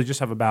 And you really just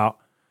have about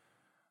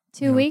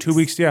 2 weeks? 2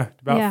 weeks,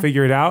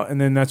 figure it out. And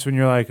then that's when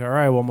you're like, all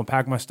right, well, I'm going to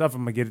pack my stuff.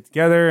 I'm going to get it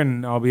together,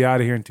 and I'll be out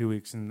of here in 2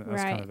 weeks. And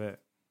that's kind of it.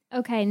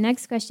 Okay,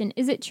 next question.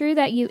 Is it true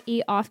that you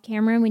eat off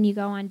camera when you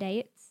go on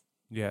dates?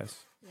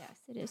 Yes. Yes,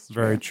 it is true.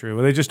 Very true.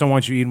 Well, they just don't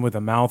want you eating with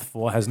a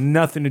mouthful. It has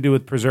nothing to do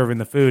with preserving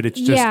the food.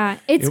 It's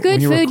just it's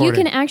good food. You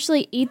can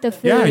actually eat the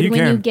food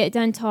when you get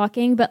done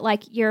talking, but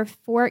like your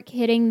fork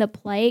hitting the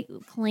plate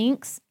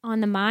clinks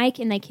on the mic,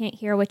 and they can't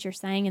hear what you're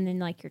saying, and then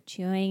like you're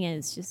chewing, and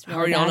it's just really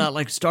how are y'all not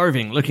like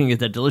starving, looking at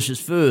that delicious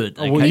food?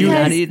 Like, well,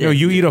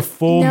 you eat a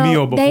full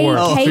meal before,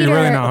 so you're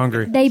really not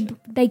hungry.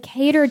 They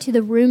cater to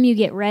the room you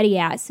get ready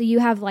at, so you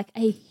have like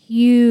a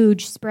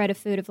huge spread of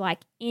food of like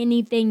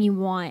anything you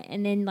want,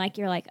 and then like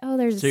you're like, oh,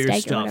 there's a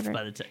steak or whatever.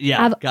 By the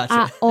time. Gotcha.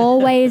 I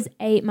always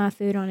ate my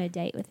food on a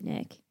date with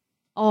Nick.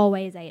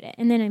 Always ate it,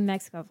 and then in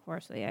Mexico, of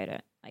course, we ate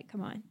it. Like,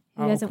 come on,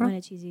 who doesn't want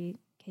a cheesy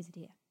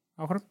quesadilla?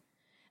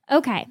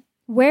 Okay.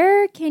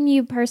 Where can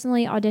you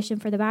personally audition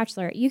for The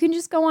Bachelor? You can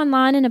just go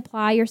online and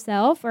apply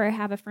yourself, or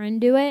have a friend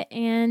do it,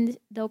 and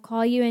they'll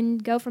call you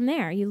and go from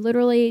there. You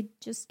literally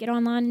just get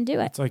online and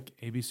do it. It's like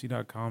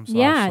abc.com/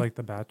 like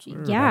The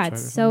Bachelor. Yeah,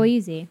 it's so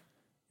easy.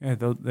 Yeah,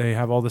 they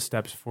have all the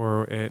steps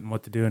for it and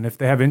what to do. And if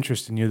they have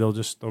interest in you, they'll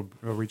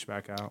reach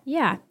back out.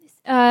 Yeah.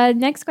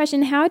 Next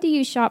question. How do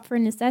you shop for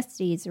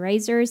necessities,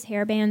 razors,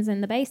 hairbands,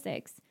 and the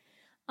basics?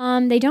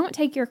 They don't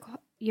take your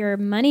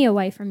money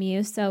away from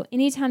you. So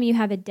anytime you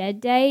have a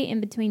dead day in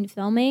between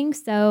filming,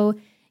 so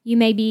you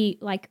may be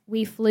like,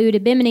 we flew to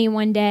Bimini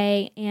one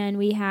day and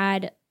we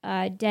had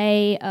a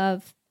day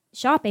of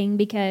shopping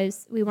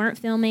because we weren't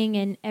filming,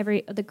 and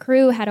the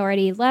crew had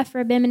already left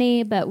for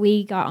Bimini, but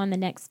we got on the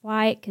next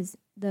flight because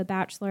the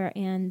Bachelor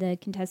and the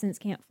contestants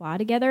can't fly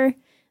together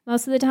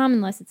most of the time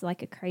unless it's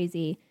like a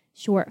crazy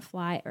short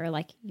flight, or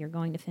like you're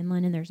going to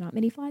Finland and there's not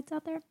many flights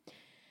out there.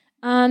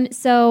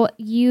 So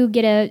you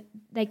get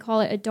they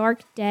call it a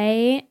dark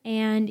day,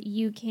 and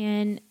you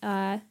can,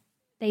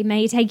 they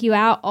may take you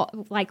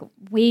out. Like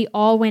we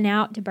all went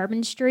out to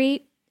Bourbon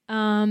Street,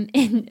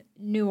 in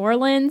New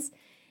Orleans,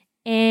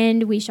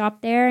 and we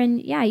shopped there,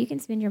 and you can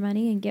spend your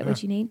money and get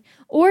what you need.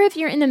 Or if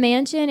you're in the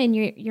mansion and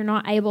you're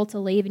not able to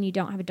leave and you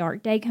don't have a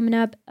dark day coming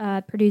up,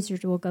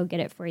 producers will go get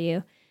it for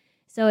you.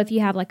 So if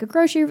you have like a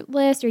grocery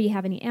list, or you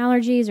have any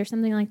allergies or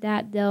something like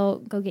that, they'll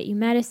go get you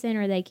medicine,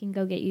 or they can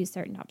go get you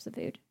certain types of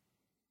food.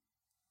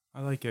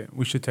 I like it.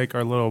 We should take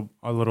our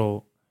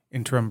little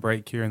interim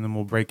break here, and then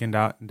we'll break into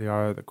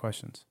our other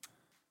questions.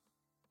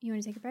 You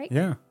want to take a break?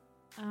 Yeah.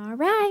 All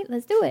right,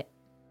 let's do it.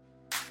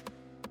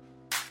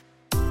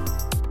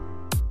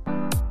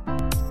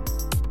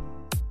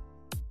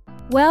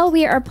 Well,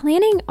 we are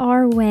planning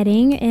our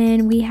wedding,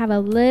 and we have a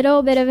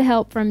little bit of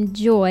help from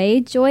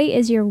Joy. Joy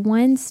is your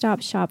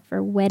one-stop shop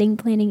for wedding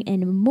planning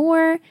and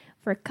more.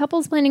 For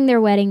couples planning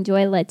their wedding,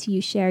 Joy lets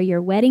you share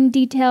your wedding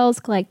details,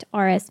 collect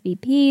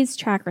RSVPs,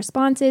 track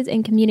responses,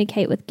 and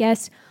communicate with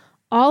guests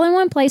all in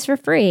one place for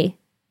free.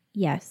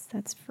 Yes,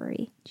 that's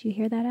free. Did you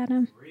hear that,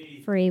 Adam?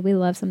 Free. We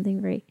love something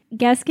free.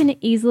 Guests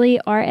can easily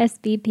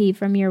RSVP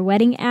from your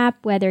wedding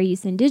app, whether you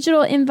send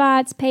digital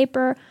invites,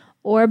 paper,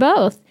 or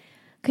both.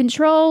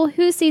 Control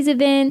who sees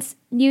events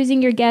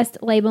using your guest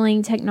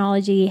labeling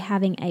technology,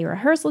 having a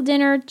rehearsal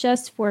dinner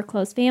just for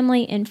close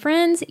family and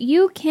friends.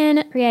 You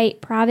can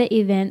create private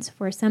events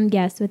for some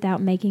guests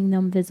without making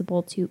them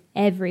visible to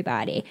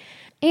everybody.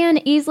 And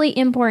easily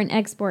import and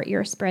export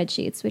your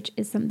spreadsheets, which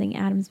is something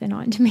Adam's been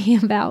on to me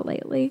about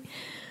lately.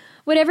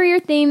 Whatever your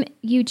theme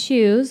you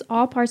choose,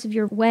 all parts of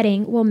your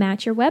wedding will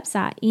match your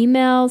website.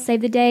 Emails,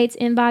 save the dates,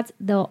 invites,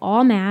 they'll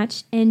all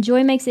match. And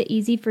Joy makes it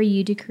easy for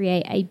you to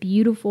create a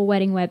beautiful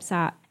wedding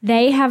website.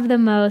 They have the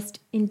most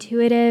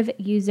intuitive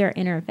user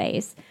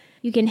interface.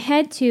 You can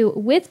head to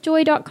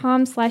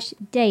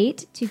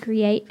withjoy.com/date to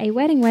create a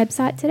wedding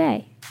website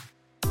today.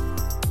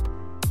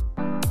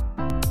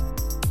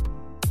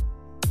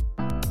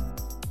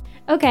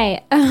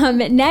 Okay,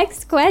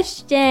 next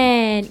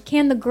question.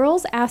 Can the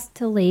girls ask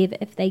to leave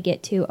if they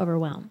get too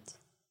overwhelmed?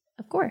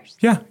 Of course.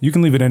 Yeah, you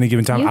can leave at any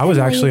given time. You I was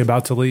can actually leave.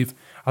 about to leave.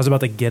 I was about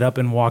to get up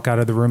and walk out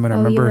of the room, and I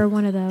You remember were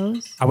one of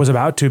those. I was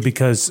about to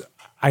because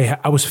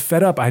I was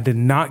fed up. I did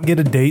not get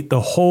a date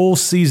the whole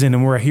season,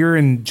 and we're here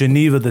in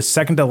Geneva, the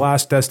second to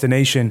last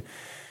destination.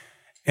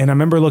 And I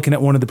remember looking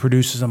at one of the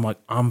producers. I'm like,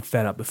 I'm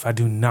fed up. If I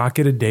do not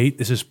get a date,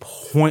 this is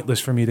pointless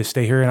for me to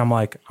stay here. And I'm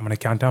like, I'm going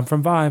to count down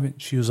from 5.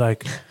 And she was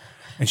like,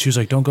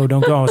 don't go.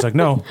 I was like,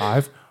 no,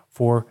 5,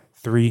 4,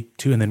 3,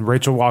 2. And then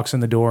Rachel walks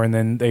in the door, and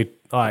then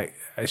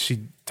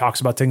she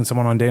talks about taking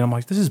someone on a date. I'm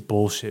like, this is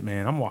bullshit,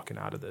 man. I'm walking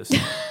out of this.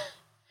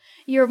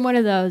 You're one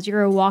of those.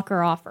 You're a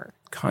walker offer.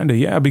 Kind of,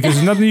 yeah, because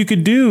there's nothing you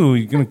could do.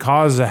 You're going to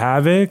cause a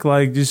havoc.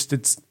 Like, just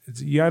it's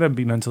you got to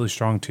be mentally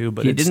strong too.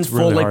 But You it's didn't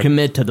really fully hard.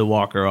 commit to the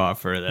Walker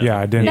offer, though. Yeah,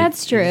 I didn't.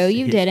 That's true.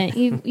 You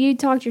didn't. You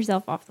talked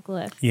yourself off the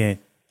cliff. Yeah.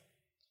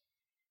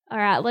 All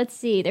right, let's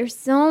see. There's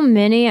so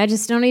many. I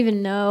just don't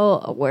even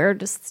know where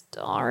to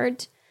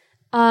start.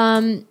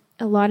 A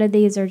lot of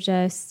these are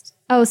just...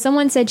 Oh,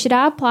 someone said, should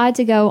I apply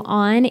to go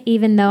on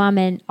even though I'm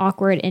an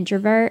awkward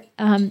introvert?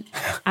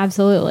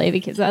 Absolutely,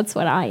 because that's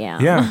what I am.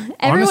 Yeah,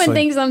 Everyone honestly.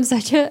 thinks I'm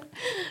such a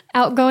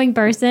outgoing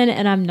person,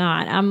 and I'm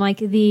not. I'm like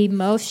the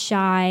most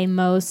shy,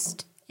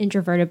 most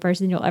introverted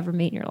person you'll ever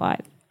meet in your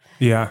life.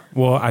 Yeah.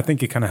 Well, I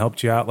think it kind of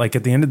helped you out. Like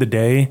at the end of the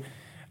day,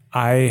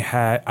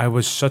 I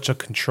was such a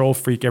control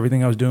freak.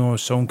 Everything I was doing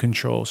was so in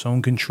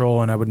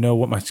control, and I would know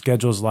what my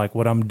schedule's like,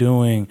 what I'm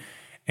doing.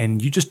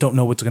 And you just don't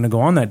know what's going to go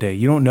on that day.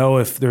 You don't know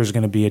if there's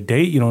going to be a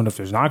date. You don't know if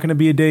there's not going to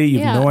be a date. You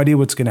have no idea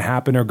what's going to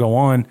happen or go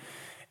on.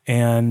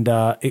 And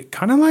it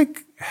kind of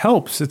like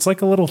helps. It's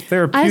like a little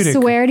therapeutic. I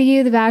swear to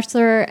you, The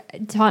Bachelor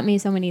taught me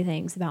so many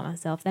things about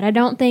myself that I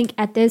don't think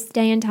at this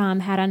day and time,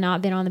 had I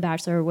not been on The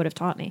Bachelor, would have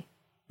taught me.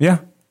 Yeah.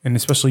 And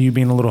especially you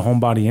being a little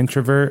homebody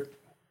introvert.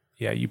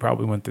 Yeah, you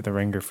probably went through the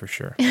ringer for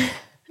sure.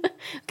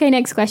 Okay,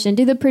 next question.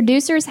 Do the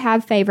producers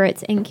have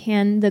favorites, and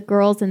can the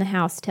girls in the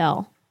house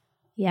tell?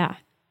 Yeah,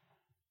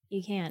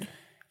 you can.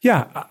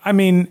 Yeah. I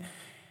mean,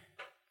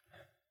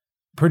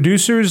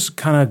 producers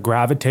kind of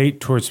gravitate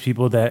towards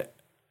people that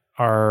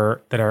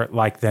are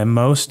like them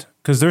most.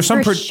 Because there's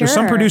some there's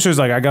some producers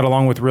like I got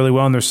along with really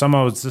well, and there's some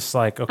I was just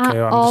like, okay,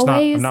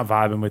 I'm not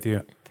vibing with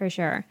you. For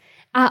sure.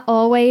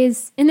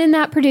 And then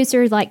that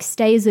producer like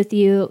stays with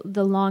you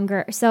the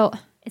longer. So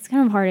it's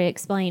kind of hard to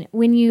explain.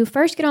 When you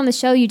first get on the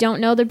show, you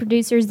don't know the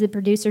producers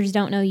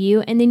don't know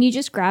you, and then you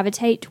just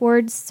gravitate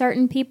towards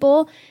certain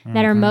people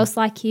that are most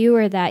like you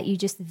or that you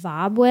just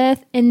vibe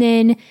with. And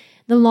then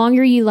the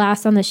longer you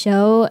last on the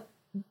show,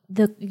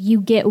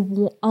 you get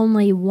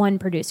only one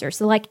producer.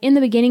 So like in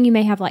the beginning, you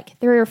may have like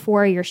 3 or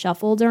 4 you're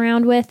shuffled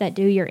around with that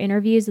do your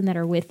interviews and that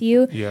are with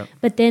you. Yeah.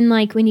 But then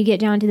like when you get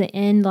down to the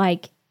end,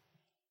 like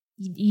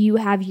you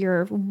have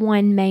your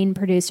one main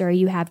producer,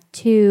 you have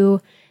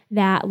 2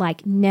 that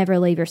like never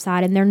leave your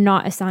side, and they're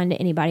not assigned to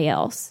anybody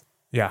else.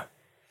 Yeah.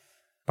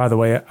 By the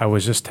way, I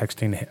was just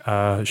texting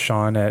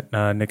Sean at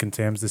Nick and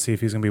Sam's to see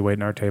if he's going to be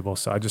waiting at our table.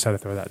 So I just had to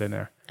throw that in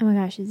there. Oh my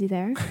gosh, is he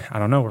there? I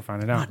don't know. We're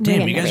finding out.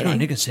 Damn, you guys got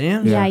Nick and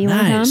Sam? Yeah, you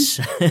want Nice.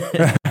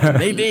 to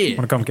Maybe.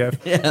 Want to come,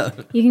 Kev? Yeah.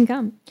 come? You can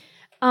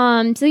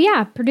come. So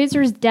yeah,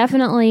 producers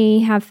definitely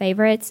have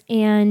favorites,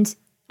 and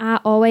I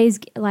always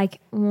like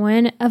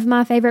one of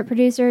my favorite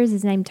producers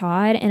is named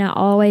Todd, and I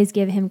always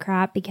give him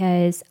crap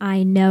because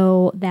I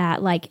know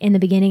that like in the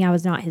beginning I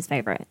was not his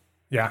favorite.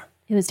 Yeah.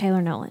 It was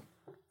Taylor Nolan.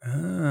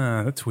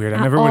 That's weird.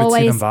 I never would have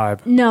seen them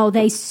vibe. No,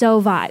 they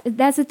so vibe.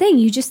 That's the thing.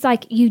 You just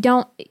like,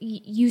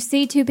 you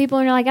see 2 people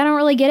and you're like, I don't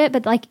really get it.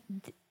 But like,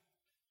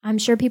 I'm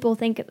sure people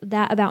think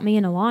that about me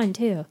and Alon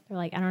too. They're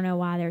like, I don't know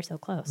why they're so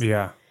close.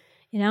 Yeah.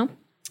 You know?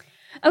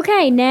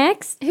 Okay,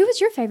 next. Who was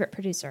your favorite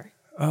producer?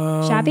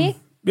 Shabby?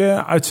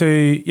 Yeah, I'd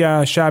say,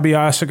 Shabby.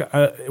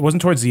 It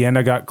wasn't towards the end.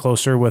 I got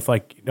closer with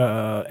like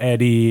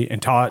Eddie and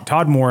Todd.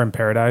 Todd more in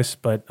Paradise.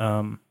 But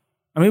I mean,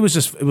 it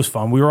was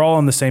fun. We were all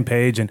on the same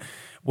page. And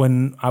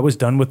when I was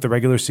done with the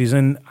regular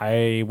season,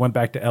 I went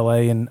back to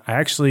LA, and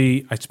I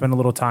spent a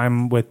little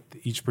time with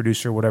each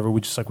producer, whatever.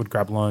 We just like would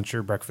grab lunch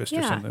or breakfast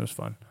or something. It was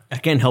fun. I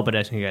can't help but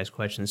asking you guys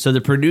questions. So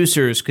the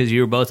producers, because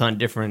you were both on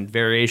different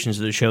variations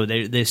of the show,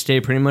 they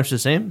stay pretty much the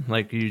same?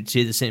 Like you'd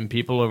see the same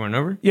people over and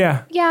over?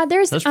 Yeah. Yeah,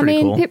 That's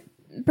pretty cool.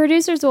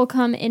 Producers will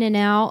come in and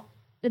out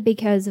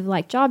because of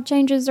like job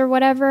changes or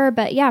whatever.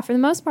 But yeah, for the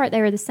most part,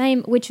 they were the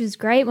same, which was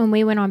great when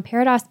we went on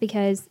Paradise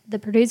because the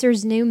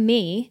producers knew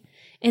me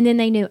and then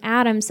they knew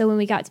Adam. So when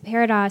we got to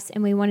Paradise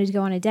and we wanted to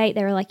go on a date,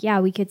 they were like,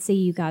 yeah, we could see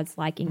you guys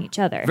liking each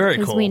other. Very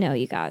cool. Because we know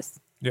you guys.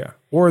 Yeah.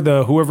 Or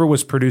whoever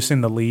was producing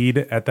the lead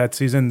at that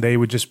season, they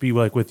would just be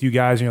like with you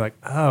guys and you're like,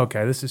 oh,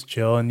 okay, this is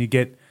chill. And you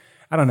get,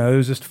 I don't know, it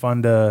was just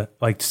fun to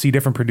like see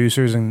different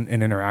producers and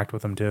interact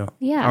with them too.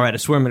 Yeah. All right, I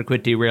swear I'm going to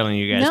quit derailing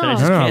you guys, No, but I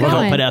just can't keep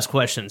help going. but ask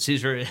questions.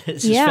 This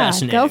is Yeah,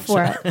 fascinating. go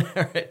for it.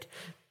 All right.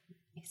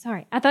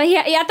 Sorry. I thought you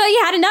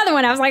had another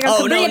one. I was like,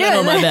 Oh,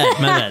 no, my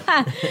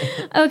bad.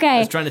 Okay. I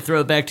was trying to throw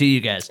it back to you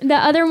guys. The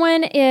other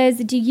one is,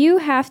 do you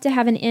have to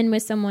have an in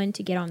with someone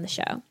to get on the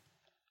show?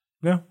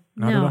 No,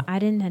 not at No, all. I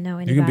didn't know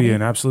anybody. You can be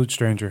an absolute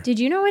stranger. Did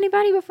you know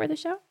anybody before the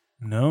show?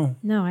 No.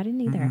 No, I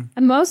didn't either.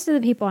 Most of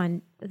the people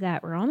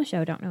that were on the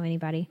show don't know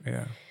anybody.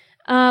 Yeah.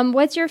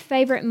 What's your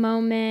favorite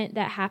moment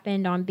that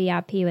happened on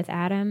BIP with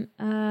Adam?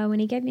 When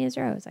he gave me his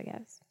rose, I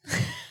guess.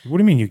 What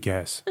do you mean you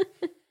guess?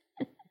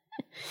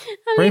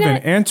 Raven,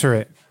 answer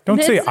it.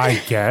 Don't say I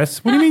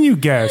guess. What do you mean you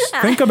guess?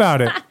 Think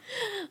about it.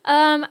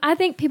 I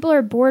think people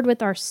are bored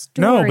with our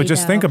story. No, but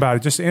just think about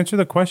it. Just answer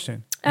the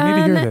question. I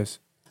need to hear this.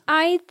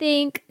 I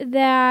think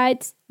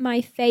that my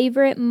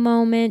favorite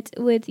moment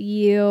with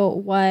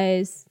you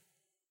was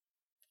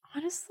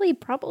honestly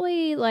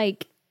probably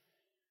like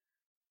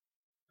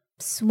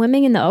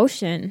swimming in the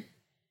ocean.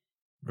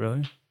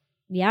 Really?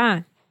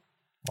 Yeah.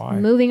 Why?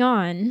 Moving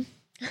on.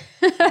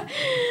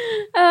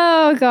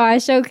 Oh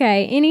gosh.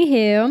 Okay.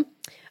 Anywho,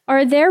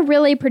 are there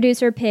really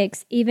producer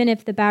picks even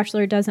if the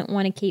Bachelor doesn't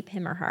want to keep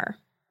him or her?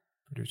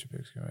 Producer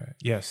picks, go ahead.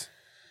 Yes.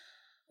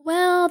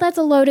 Well, that's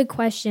a loaded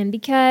question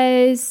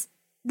because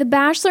the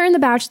Bachelor and the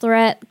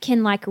Bachelorette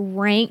can like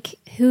rank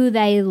who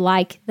they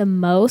like the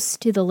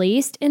most to the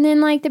least, and then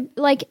like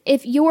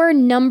if you're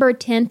number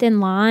 10th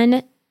in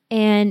line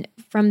and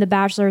from the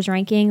Bachelor's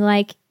ranking,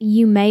 like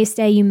you may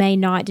stay, you may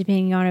not,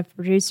 depending on if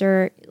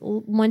producer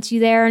wants you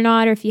there or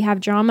not, or if you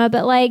have drama.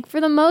 But like for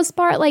the most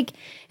part, like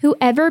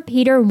whoever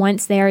Peter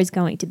wants there is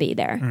going to be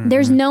there. Mm-hmm.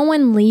 There's no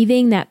one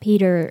leaving that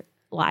Peter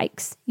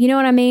likes. You know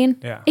what I mean?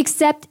 Yeah.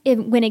 Except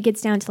when it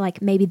gets down to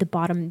like maybe the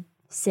bottom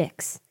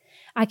 6.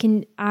 I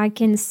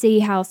can see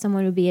how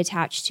someone would be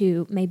attached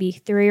to maybe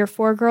 3 or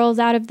 4 girls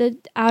out of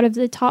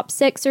the top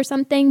 6 or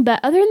something. But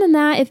other than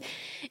that,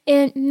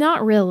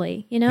 not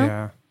really, you know?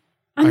 Yeah.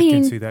 I mean,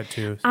 can see that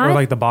too. Or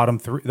like the bottom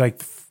 3,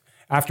 like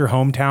after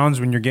hometowns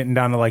when you're getting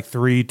down to like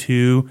 3,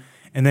 2.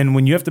 And then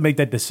when you have to make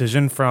that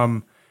decision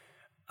from,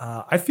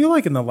 I feel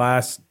like in the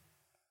last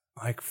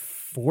like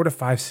 4 to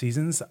 5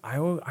 seasons,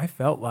 I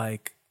felt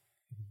like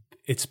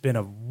it's been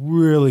a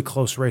really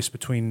close race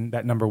between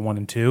that number 1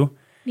 and 2.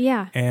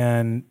 Yeah.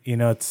 And, you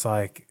know, it's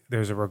like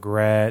there's a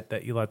regret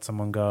that you let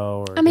someone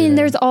go. Or I mean,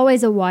 there's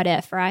always a what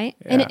if, right?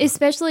 Yeah. And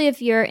especially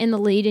if you're in the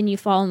lead and you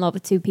fall in love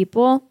with 2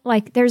 people,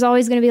 like there's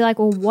always going to be like,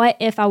 well, what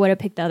if I would have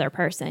picked the other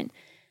person?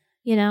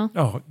 You know?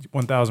 Oh,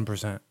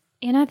 1,000%.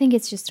 And I think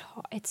it's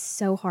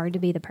so hard to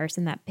be the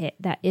person that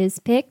is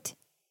picked.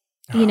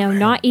 You know,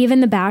 not even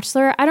the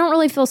Bachelor. I don't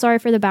really feel sorry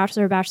for the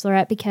Bachelor or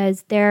Bachelorette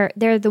because they're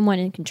the one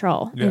in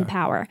control, in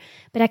power.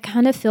 But I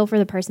kind of feel for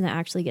the person that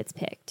actually gets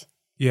picked.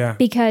 Yeah.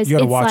 Because you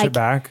got to watch like, it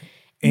back.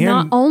 And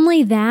not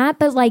only that,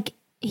 but like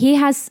he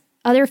has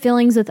other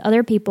feelings with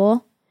other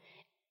people,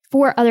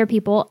 for other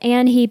people,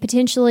 and he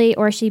potentially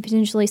or she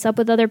potentially slept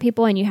with other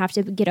people, and you have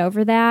to get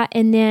over that.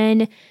 And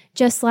then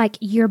just like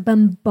you're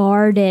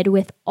bombarded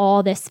with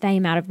all this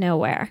fame out of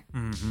nowhere.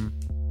 Mm-hmm.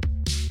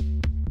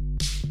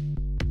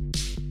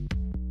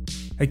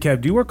 Hey,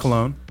 Kev, do you wear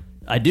cologne?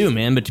 I do,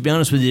 man. But to be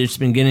honest with you, it's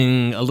been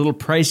getting a little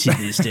pricey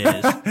these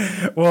days.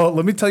 Well,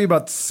 let me tell you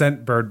about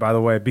Scentbird, by the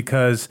way,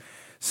 because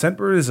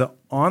Scentbird is an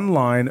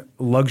online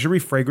luxury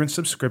fragrance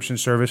subscription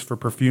service for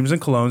perfumes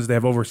and colognes. They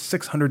have over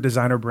 600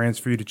 designer brands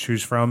for you to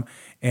choose from.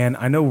 And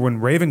I know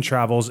when Raven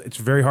travels, it's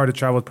very hard to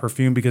travel with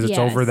perfume because it's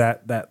over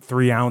that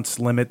 3-ounce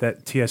limit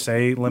that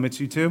TSA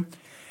limits you to.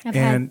 I've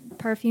had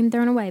perfume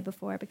thrown away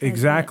before.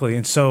 Exactly.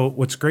 And so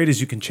what's great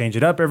is you can change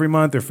it up every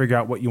month or figure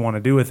out what you want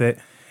to do with it.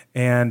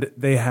 And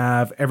they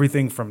have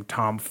everything from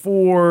Tom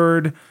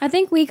Ford. I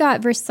think we got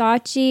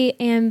Versace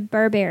and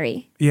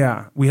Burberry.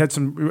 Yeah, we had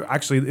some.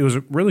 Actually, it was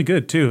really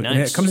good too. Nice.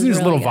 And it comes in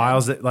these little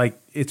vials that, like,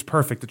 it's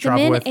perfect to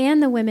travel with. The men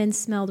and the women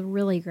smelled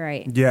really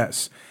great.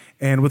 Yes.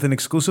 And with an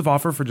exclusive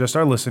offer for just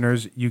our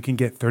listeners, you can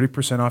get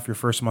 30% off your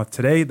first month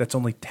today. That's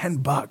only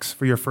 $10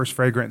 for your first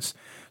fragrance.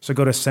 So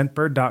go to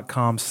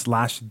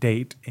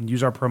scentbird.com/date and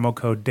use our promo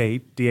code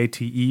DATE,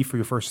 DATE, for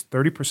your first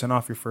 30%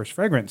 off your first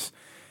fragrance.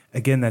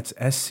 Again, that's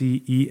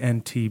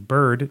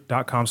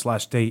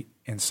scentbird.com/date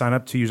and sign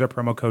up to use our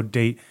promo code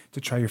DATE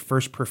to try your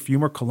first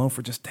perfume or cologne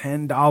for just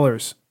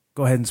 $10.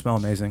 Go ahead and smell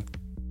amazing.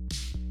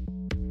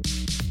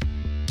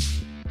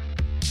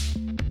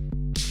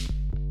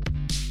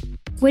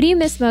 What do you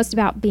miss most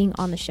about being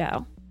on the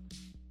show?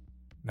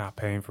 Not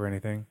paying for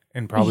anything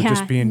and probably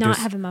just being not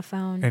having my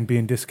phone and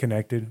being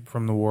disconnected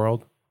from the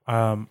world.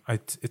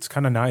 It's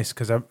kind of nice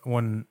because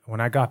when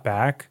I got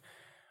back,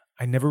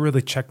 I never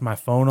really checked my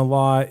phone a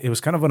lot. It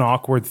was kind of an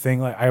awkward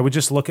thing. Like I would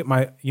just look at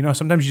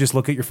sometimes you just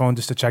look at your phone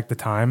just to check the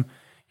time.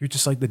 You're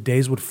just like the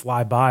days would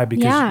fly by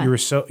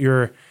because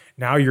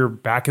you're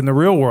back in the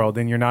real world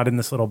and you're not in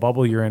this little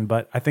bubble you're in.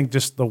 But I think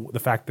just the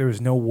fact there was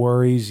no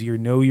worries,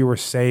 you were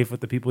safe with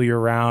the people you're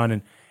around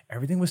and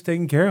everything was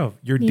taken care of.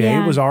 Your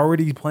day was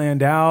already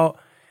planned out.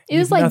 It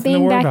was like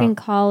being back in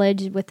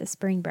college with the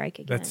spring break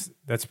again.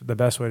 That's the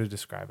best way to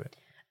describe it.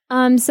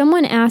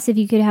 Someone asked if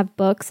you could have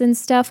books and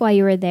stuff while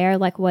you were there.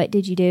 Like, what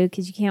did you do?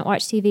 Because you can't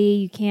watch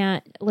TV, you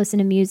can't listen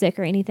to music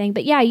or anything.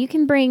 But yeah, you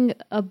can bring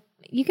a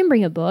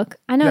book.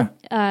 I know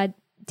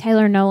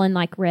Taylor Nolan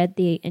read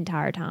the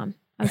entire time.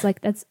 I was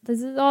like, this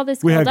is all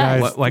this girl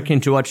does. Why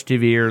can't you watch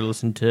TV or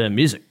listen to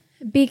music?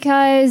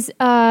 Because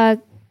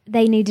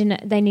they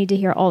need to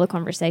hear all the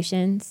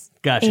conversations.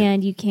 Gotcha.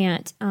 And you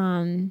can't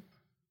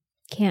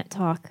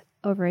talk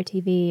over a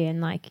TV, and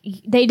like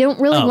they don't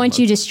really want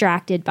you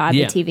distracted by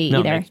the TV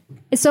either.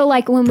 So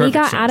like when we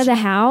got out of the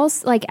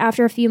house, like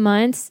after a few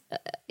months,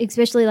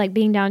 especially like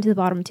being down to the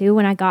bottom too,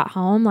 when I got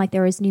home, like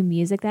there was new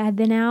music that had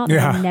been out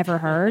that I'd never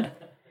heard.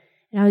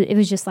 And it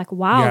was just like,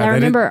 wow. And I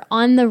remember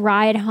on the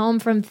ride home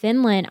from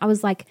Finland, I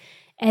was like,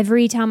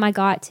 every time I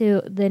got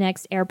to the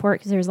next airport,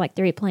 because there's like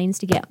 3 planes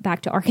to get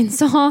back to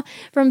Arkansas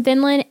from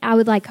Finland, I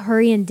would like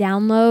hurry and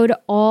download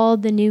all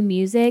the new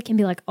music and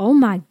be like, oh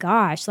my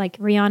gosh. Like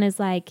Rihanna's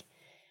like,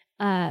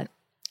 not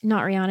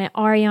Rihanna,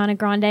 Ariana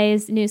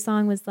Grande's new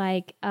song was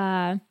like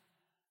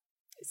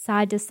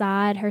Side to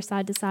Side. Her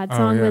Side to Side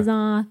song was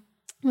on,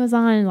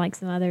 and like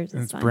some others.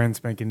 It's brand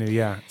spanking new.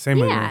 Yeah. Same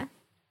with me.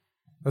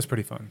 That's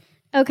pretty fun.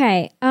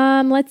 Okay.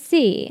 Let's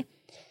see.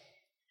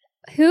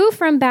 Who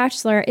from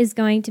Bachelor is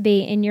going to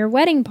be in your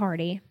wedding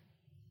party?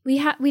 We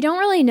don't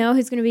really know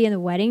who's going to be in the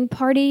wedding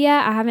party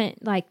yet. I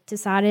haven't like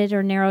decided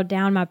or narrowed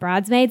down my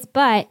bridesmaids,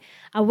 but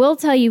I will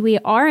tell you we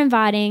are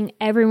inviting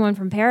everyone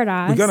from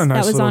Paradise. We got a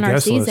nice that was little on our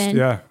guest season. list.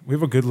 Yeah, we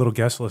have a good little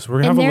guest list.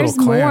 We're gonna have a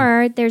little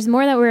clan. There's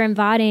more that we're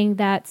inviting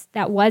that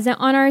wasn't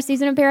on our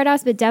season of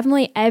Paradise, but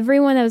definitely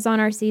everyone that was on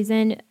our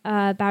season,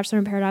 Bachelor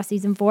in Paradise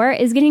season 4,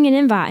 is getting an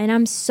invite, and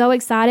I'm so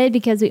excited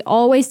because we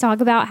always talk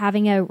about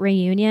having a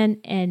reunion,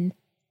 and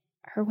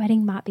her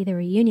wedding might be the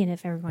reunion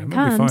if everyone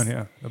comes. That'd be fun,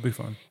 yeah. That'd be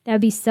fun. That'd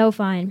be so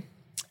fun.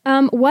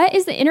 What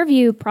is the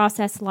interview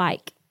process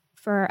like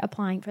for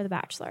applying for The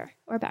Bachelor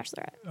or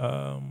Bachelorette?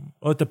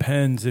 Well, it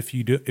depends. If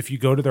you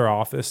go to their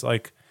office,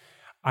 like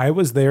I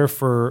was there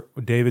for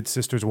David's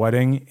sister's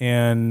wedding,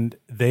 and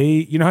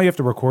you know how you have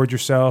to record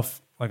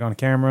yourself like on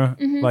camera?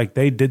 Mm-hmm. Like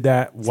they did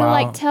that. So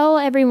like tell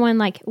everyone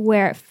like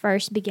where it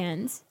first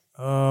begins.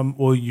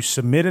 Well, you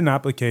submit an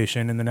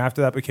application, and then after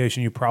the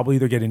application, you probably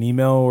either get an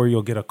email or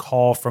you'll get a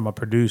call from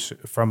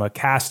a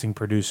casting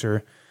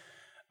producer.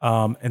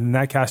 And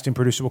that casting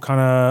producer will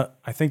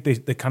I think they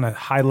kind of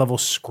high level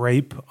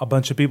scrape a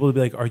bunch of people to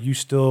be like, are you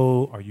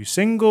single? Are you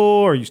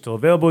still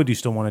available? Do you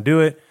still want to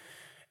do it?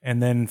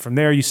 And then from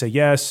there you say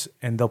yes.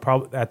 And they'll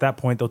probably, at that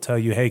point, they'll tell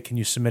you, hey, can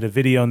you submit a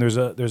video? And there's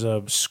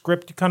a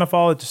script you kind of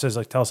follow. It just says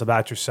like, tell us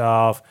about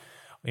yourself.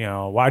 You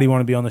know, why do you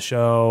want to be on the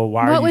show?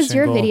 Why are you single? What was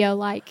your video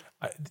like?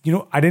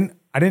 I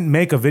didn't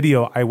make a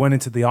video. I went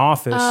into the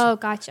office. Oh,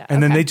 gotcha.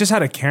 And then they just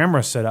had a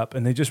camera set up,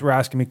 and they just were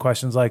asking me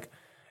questions like,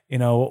 you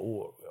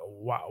know,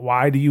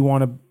 why do you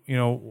want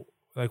to,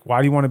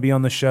 why do you want to be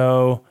on the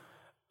show?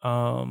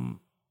 I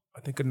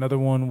think another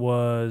one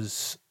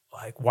was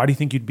like, why do you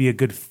think you'd be a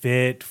good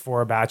fit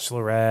for a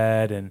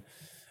bachelorette? And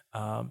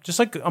just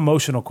like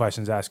emotional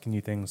questions, asking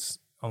you things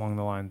along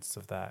the lines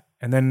of that.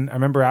 And then I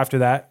remember after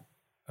that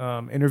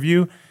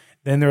interview,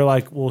 then they're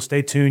like, well,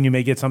 stay tuned. You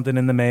may get something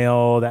in the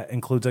mail that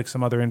includes like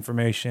some other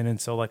information. And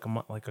so like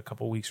a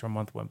couple of weeks or a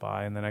month went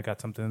by, and then I got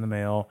something in the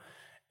mail.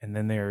 And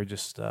then they were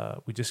just,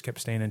 we just kept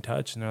staying in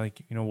touch. And they're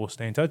like, we'll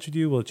stay in touch with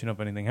you. We'll let you know if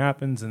anything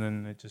happens. And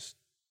then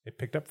it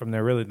picked up from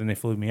there, really. Then they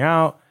flew me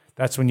out.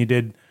 That's when you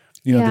did,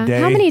 the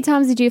day. How many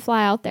times did you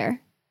fly out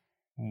there?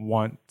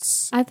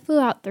 Once. I flew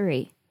out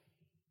 3.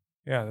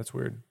 Yeah, that's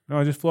weird. No,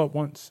 I just flew out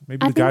once.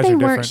 Maybe I the guys think are they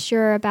different. weren't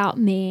sure about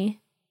me.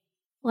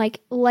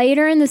 Like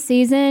later in the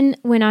season,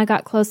 when I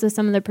got close to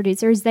some of the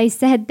producers, they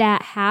said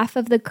that half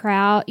of the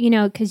crowd,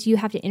 because you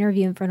have to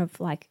interview in front of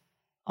like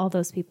all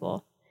those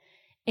people.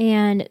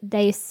 And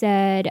they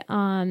said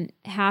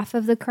half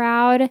of the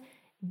crowd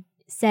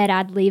said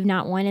I'd leave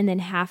not one, and then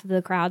half of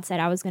the crowd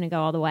said I was going to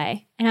go all the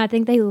way. And I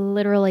think they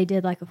literally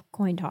did like a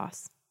coin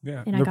toss.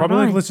 Yeah, and they're probably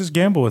like, let's just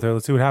gamble with her.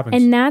 Let's see what happens.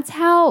 And that's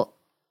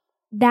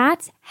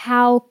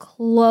how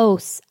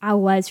close I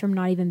was from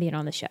not even being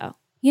on the show.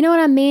 You know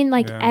what I mean?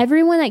 Like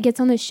everyone that gets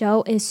on the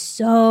show is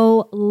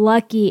so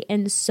lucky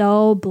and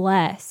so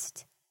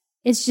blessed.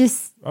 It's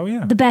just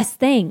the best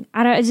thing.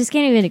 I just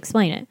can't even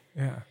explain it.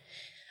 Yeah.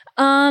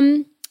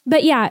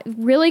 But yeah,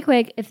 really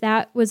quick, if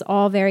that was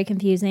all very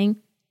confusing,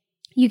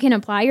 you can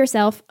apply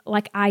yourself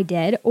like I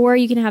did, or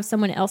you can have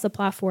someone else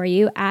apply for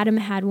you. Adam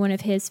had one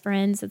of his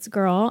friends, that's a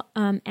girl,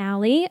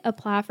 Allie,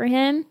 apply for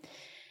him.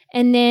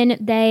 And then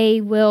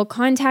they will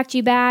contact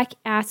you back,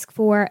 ask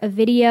for a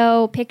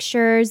video,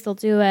 pictures. They'll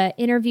do an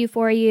interview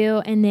for you.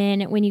 And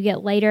then when you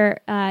get later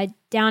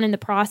down in the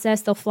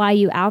process, they'll fly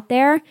you out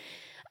there.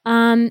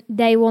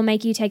 They will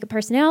make you take a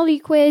personality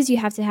quiz. You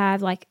have to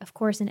have, like, of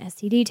course, an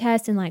STD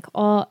test and like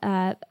all,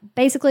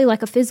 basically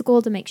like a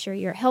physical to make sure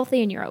you're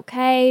healthy and you're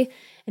okay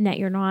and that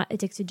you're not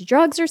addicted to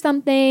drugs or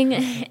something.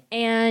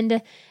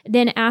 And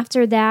then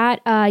after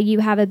that, you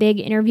have a big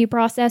interview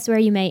process where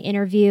you may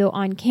interview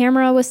on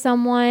camera with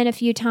someone a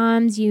few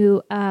times.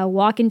 You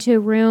walk into a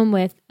room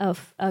with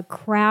a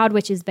crowd,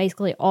 which is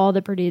basically all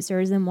the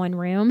producers in one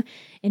room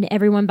and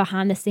everyone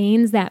behind the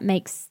scenes that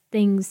makes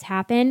things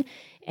happen.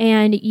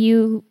 And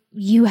you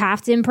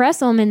have to impress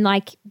them and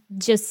like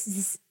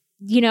just,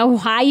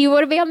 why you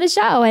want to be on the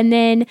show. And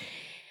then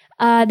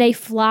they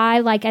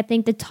fly like I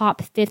think the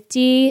top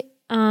 50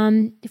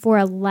 for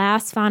a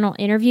last final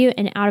interview.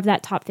 And out of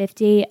that top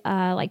 50,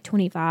 like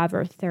 25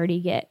 or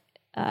 30 get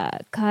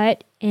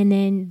cut. And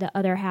then the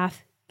other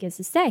half gets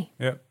to stay.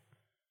 Yep.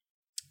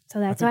 So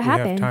that's I what think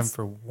happens. We have time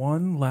for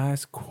one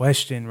last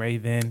question,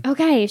 Raven.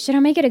 Okay, should I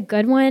make it a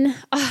good one?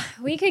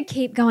 We could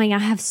keep going. I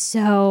have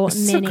so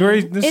many.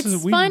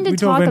 It's fun to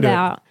talk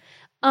about.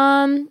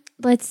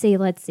 Let's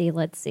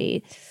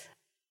see.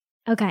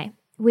 Okay,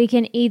 we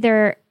can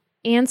either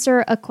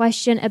answer a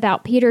question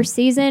about Peter's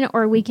season,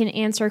 or we can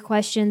answer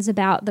questions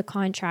about the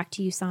contract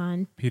you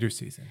signed. Peter's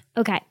season.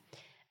 Okay.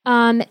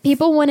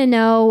 People want to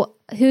know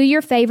who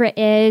your favorite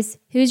is,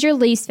 who's your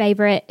least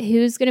favorite,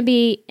 who's going to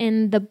be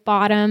in the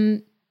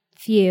bottom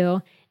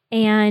few,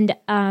 and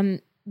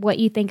what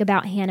you think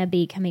about Hannah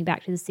B coming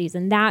back to the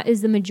season. That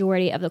is the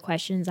majority of the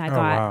questions I got.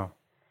 Wow.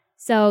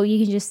 So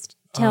you can just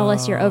tell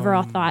us your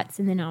overall thoughts,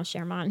 and then I'll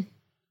share mine.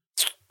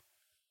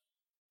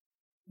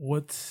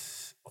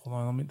 Hold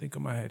on, let me think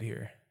of my head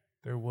here.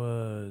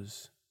 We're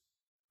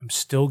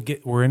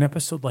in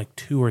episode like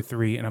 2 or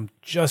 3, and I'm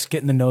just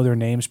getting to know their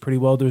names pretty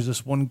well. There's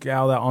this one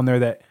gal that on there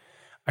that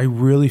I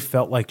really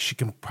felt like she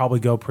can probably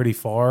go pretty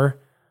far.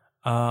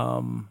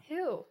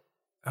 Who?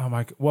 Oh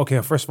my! Well,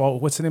 okay. First of all,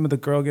 what's the name of the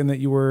girl again that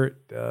you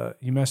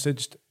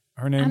messaged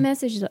her name? I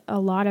messaged a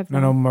lot of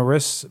them. No,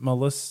 Melissa.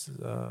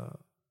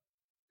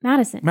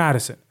 Madison.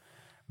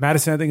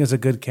 Madison, I think, is a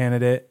good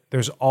candidate.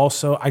 There's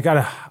also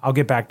I'll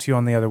get back to you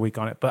on the other week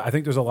on it, but I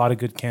think there's a lot of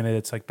good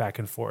candidates like back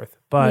and forth.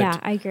 But yeah,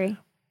 I agree.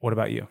 What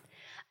about you?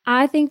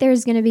 I think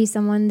there's going to be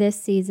someone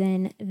this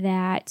season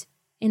that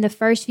in the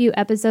first few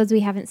episodes we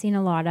haven't seen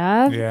a lot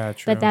of. Yeah,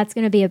 true. But that's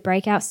going to be a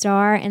breakout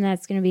star, and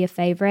that's going to be a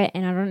favorite.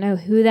 And I don't know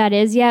who that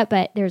is yet,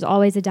 but there's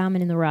always a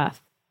diamond in the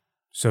rough.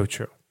 So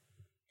true.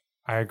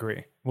 I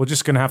agree. We're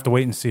just going to have to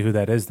wait and see who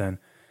that is then.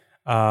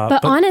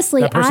 But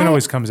honestly, that person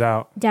always comes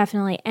out.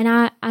 Definitely.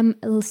 And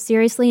I'm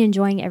seriously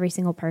enjoying every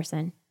single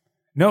person.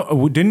 No,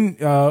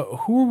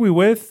 who were we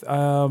with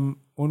when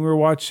we were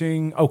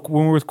watching? Oh,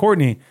 when we were with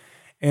Courtney,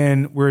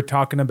 and we were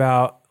talking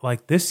about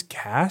like this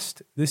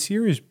cast this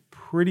year is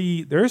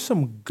pretty. There's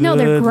some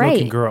good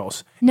looking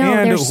girls. No,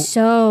 and they're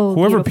so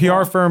whoever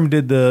beautiful. PR firm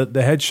did the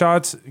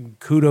headshots,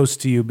 kudos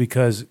to you,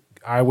 because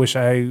I wish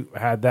I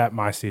had that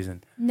my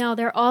season. No,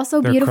 they're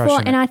also beautiful.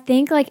 And I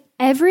think like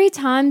every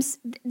time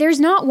there's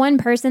not one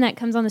person that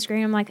comes on the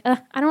screen, I'm like, I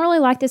don't really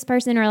like this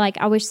person, or like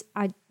I wish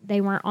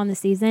they weren't on the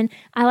season.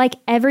 I like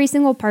every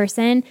single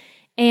person.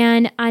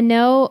 And I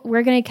know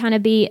we're going to kind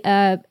of be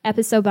a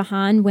episode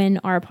behind when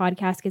our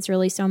podcast gets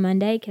released on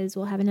Monday, because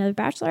we'll have another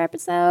Bachelor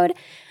episode.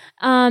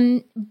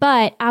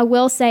 But I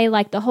will say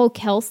like the whole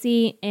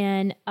Kelsey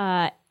and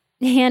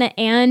Hannah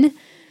Ann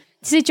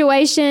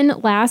situation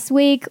last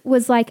week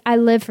was like, I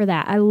live for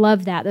that. I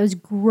love that. That was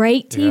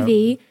great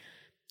TV. Yeah.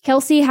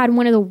 Kelsey had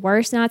one of the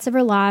worst nights of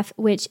her life,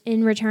 which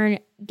in return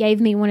gave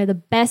me one of the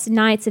best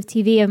nights of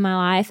TV of my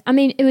life. I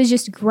mean, it was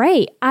just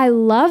great. I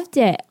loved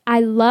it.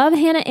 I love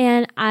Hannah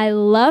Ann. I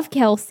love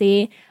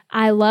Kelsey.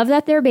 I love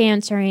that they're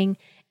bantering,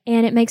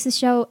 and it makes the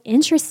show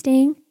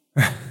interesting.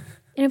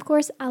 And of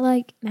course, I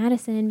like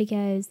Madison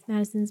because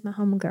Madison's my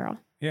homegirl.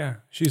 Yeah,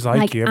 she's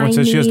like you. Everyone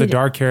says she has the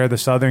dark hair, the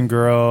Southern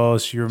girl.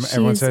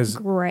 Everyone says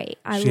great.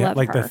 I love had,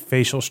 like her. the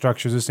facial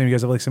structures the same. You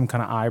guys have like some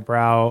kind of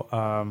eyebrow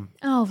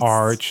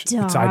arch.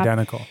 Stop. It's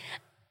identical.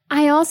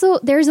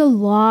 There's a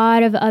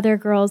lot of other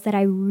girls that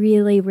I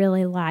really,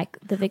 really like.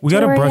 The Victorias. We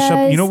got to brush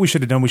up. You know what we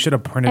should have done? We should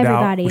have printed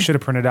out. We should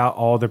have printed out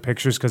all their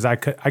pictures, because I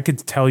could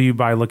tell you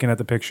by looking at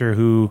the picture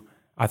who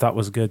I thought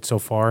was good so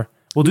far.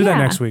 We'll do that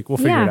next week. We'll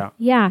figure it out.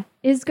 Yeah,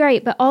 it's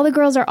great. But all the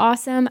girls are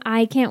awesome.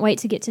 I can't wait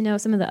to get to know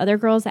some of the other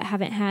girls that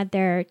haven't had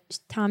their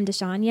Tom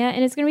Deshawn yet.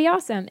 And it's going to be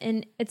awesome.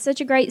 And it's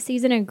such a great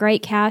season and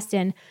great cast.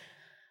 And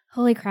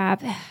holy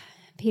crap,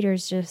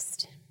 Peter's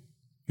just...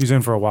 He's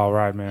in for a wild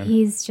ride, man.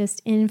 He's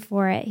just in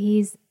for it.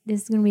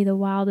 This is going to be the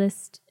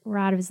wildest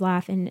ride of his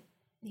life. And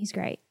he's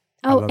great.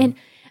 Oh, and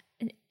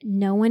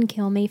no one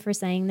kill me for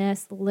saying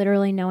this.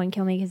 Literally no one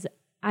kill me, because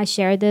I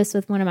shared this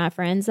with one of my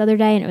friends the other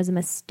day, and it was a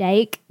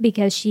mistake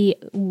because she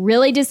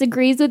really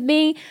disagrees with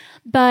me.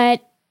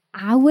 But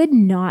I would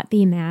not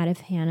be mad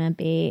if Hannah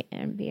B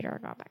and Peter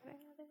got back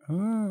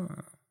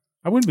together.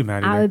 I wouldn't be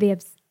mad either. I would be.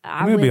 I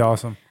think it'd be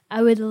awesome.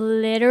 I would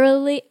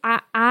literally.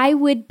 I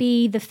would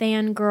be the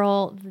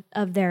fangirl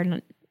of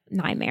their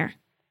nightmare.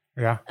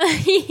 Yeah.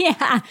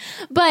 Yeah.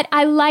 But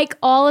I like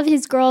all of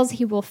his girls.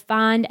 He will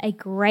find a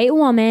great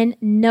woman,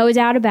 no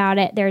doubt about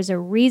it. There's a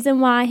reason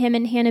why him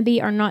and Hannah B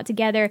are not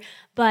together.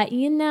 But,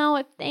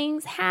 if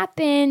things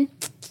happen,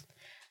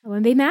 I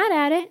wouldn't be mad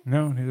at it.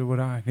 No, neither would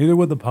I. Neither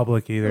would the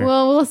public either.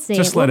 Well, we'll see.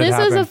 Just let it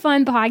happen. This was a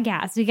fun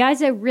podcast. We got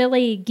to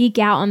really geek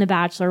out on The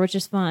Bachelor, which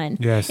is fun.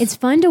 Yes. It's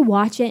fun to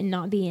watch it and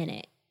not be in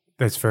it.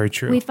 That's very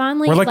true.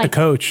 We're like the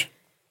coach.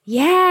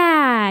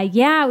 Yeah,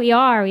 we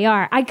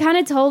are. I kind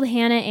of told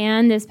Hannah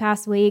Ann this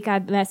past week, I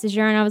messaged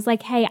her and I was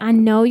like, hey, I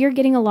know you're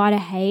getting a lot of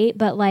hate,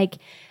 but like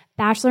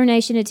Bachelor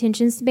Nation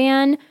attention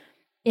span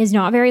is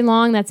not very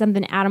long. That's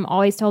something Adam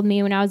always told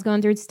me when I was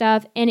going through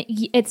stuff. And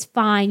it's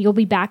fine. You'll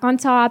be back on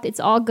top. It's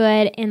all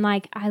good. And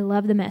like, I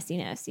love the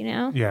messiness,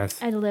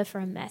 Yes. I live for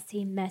a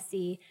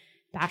messy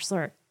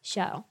Bachelor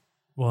show.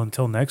 Well,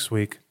 until next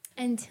week.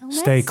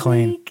 Stay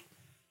clean.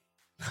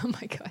 Oh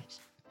my gosh.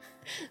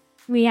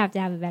 We have to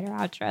have a better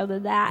outro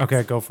than that.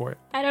 Okay, go for it.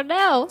 I don't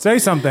know. Say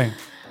something.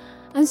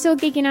 I'm still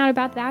geeking out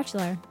about The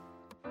Bachelor.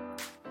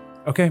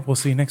 Okay, we'll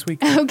see you next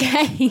week.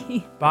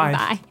 Okay. Bye.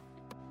 Bye.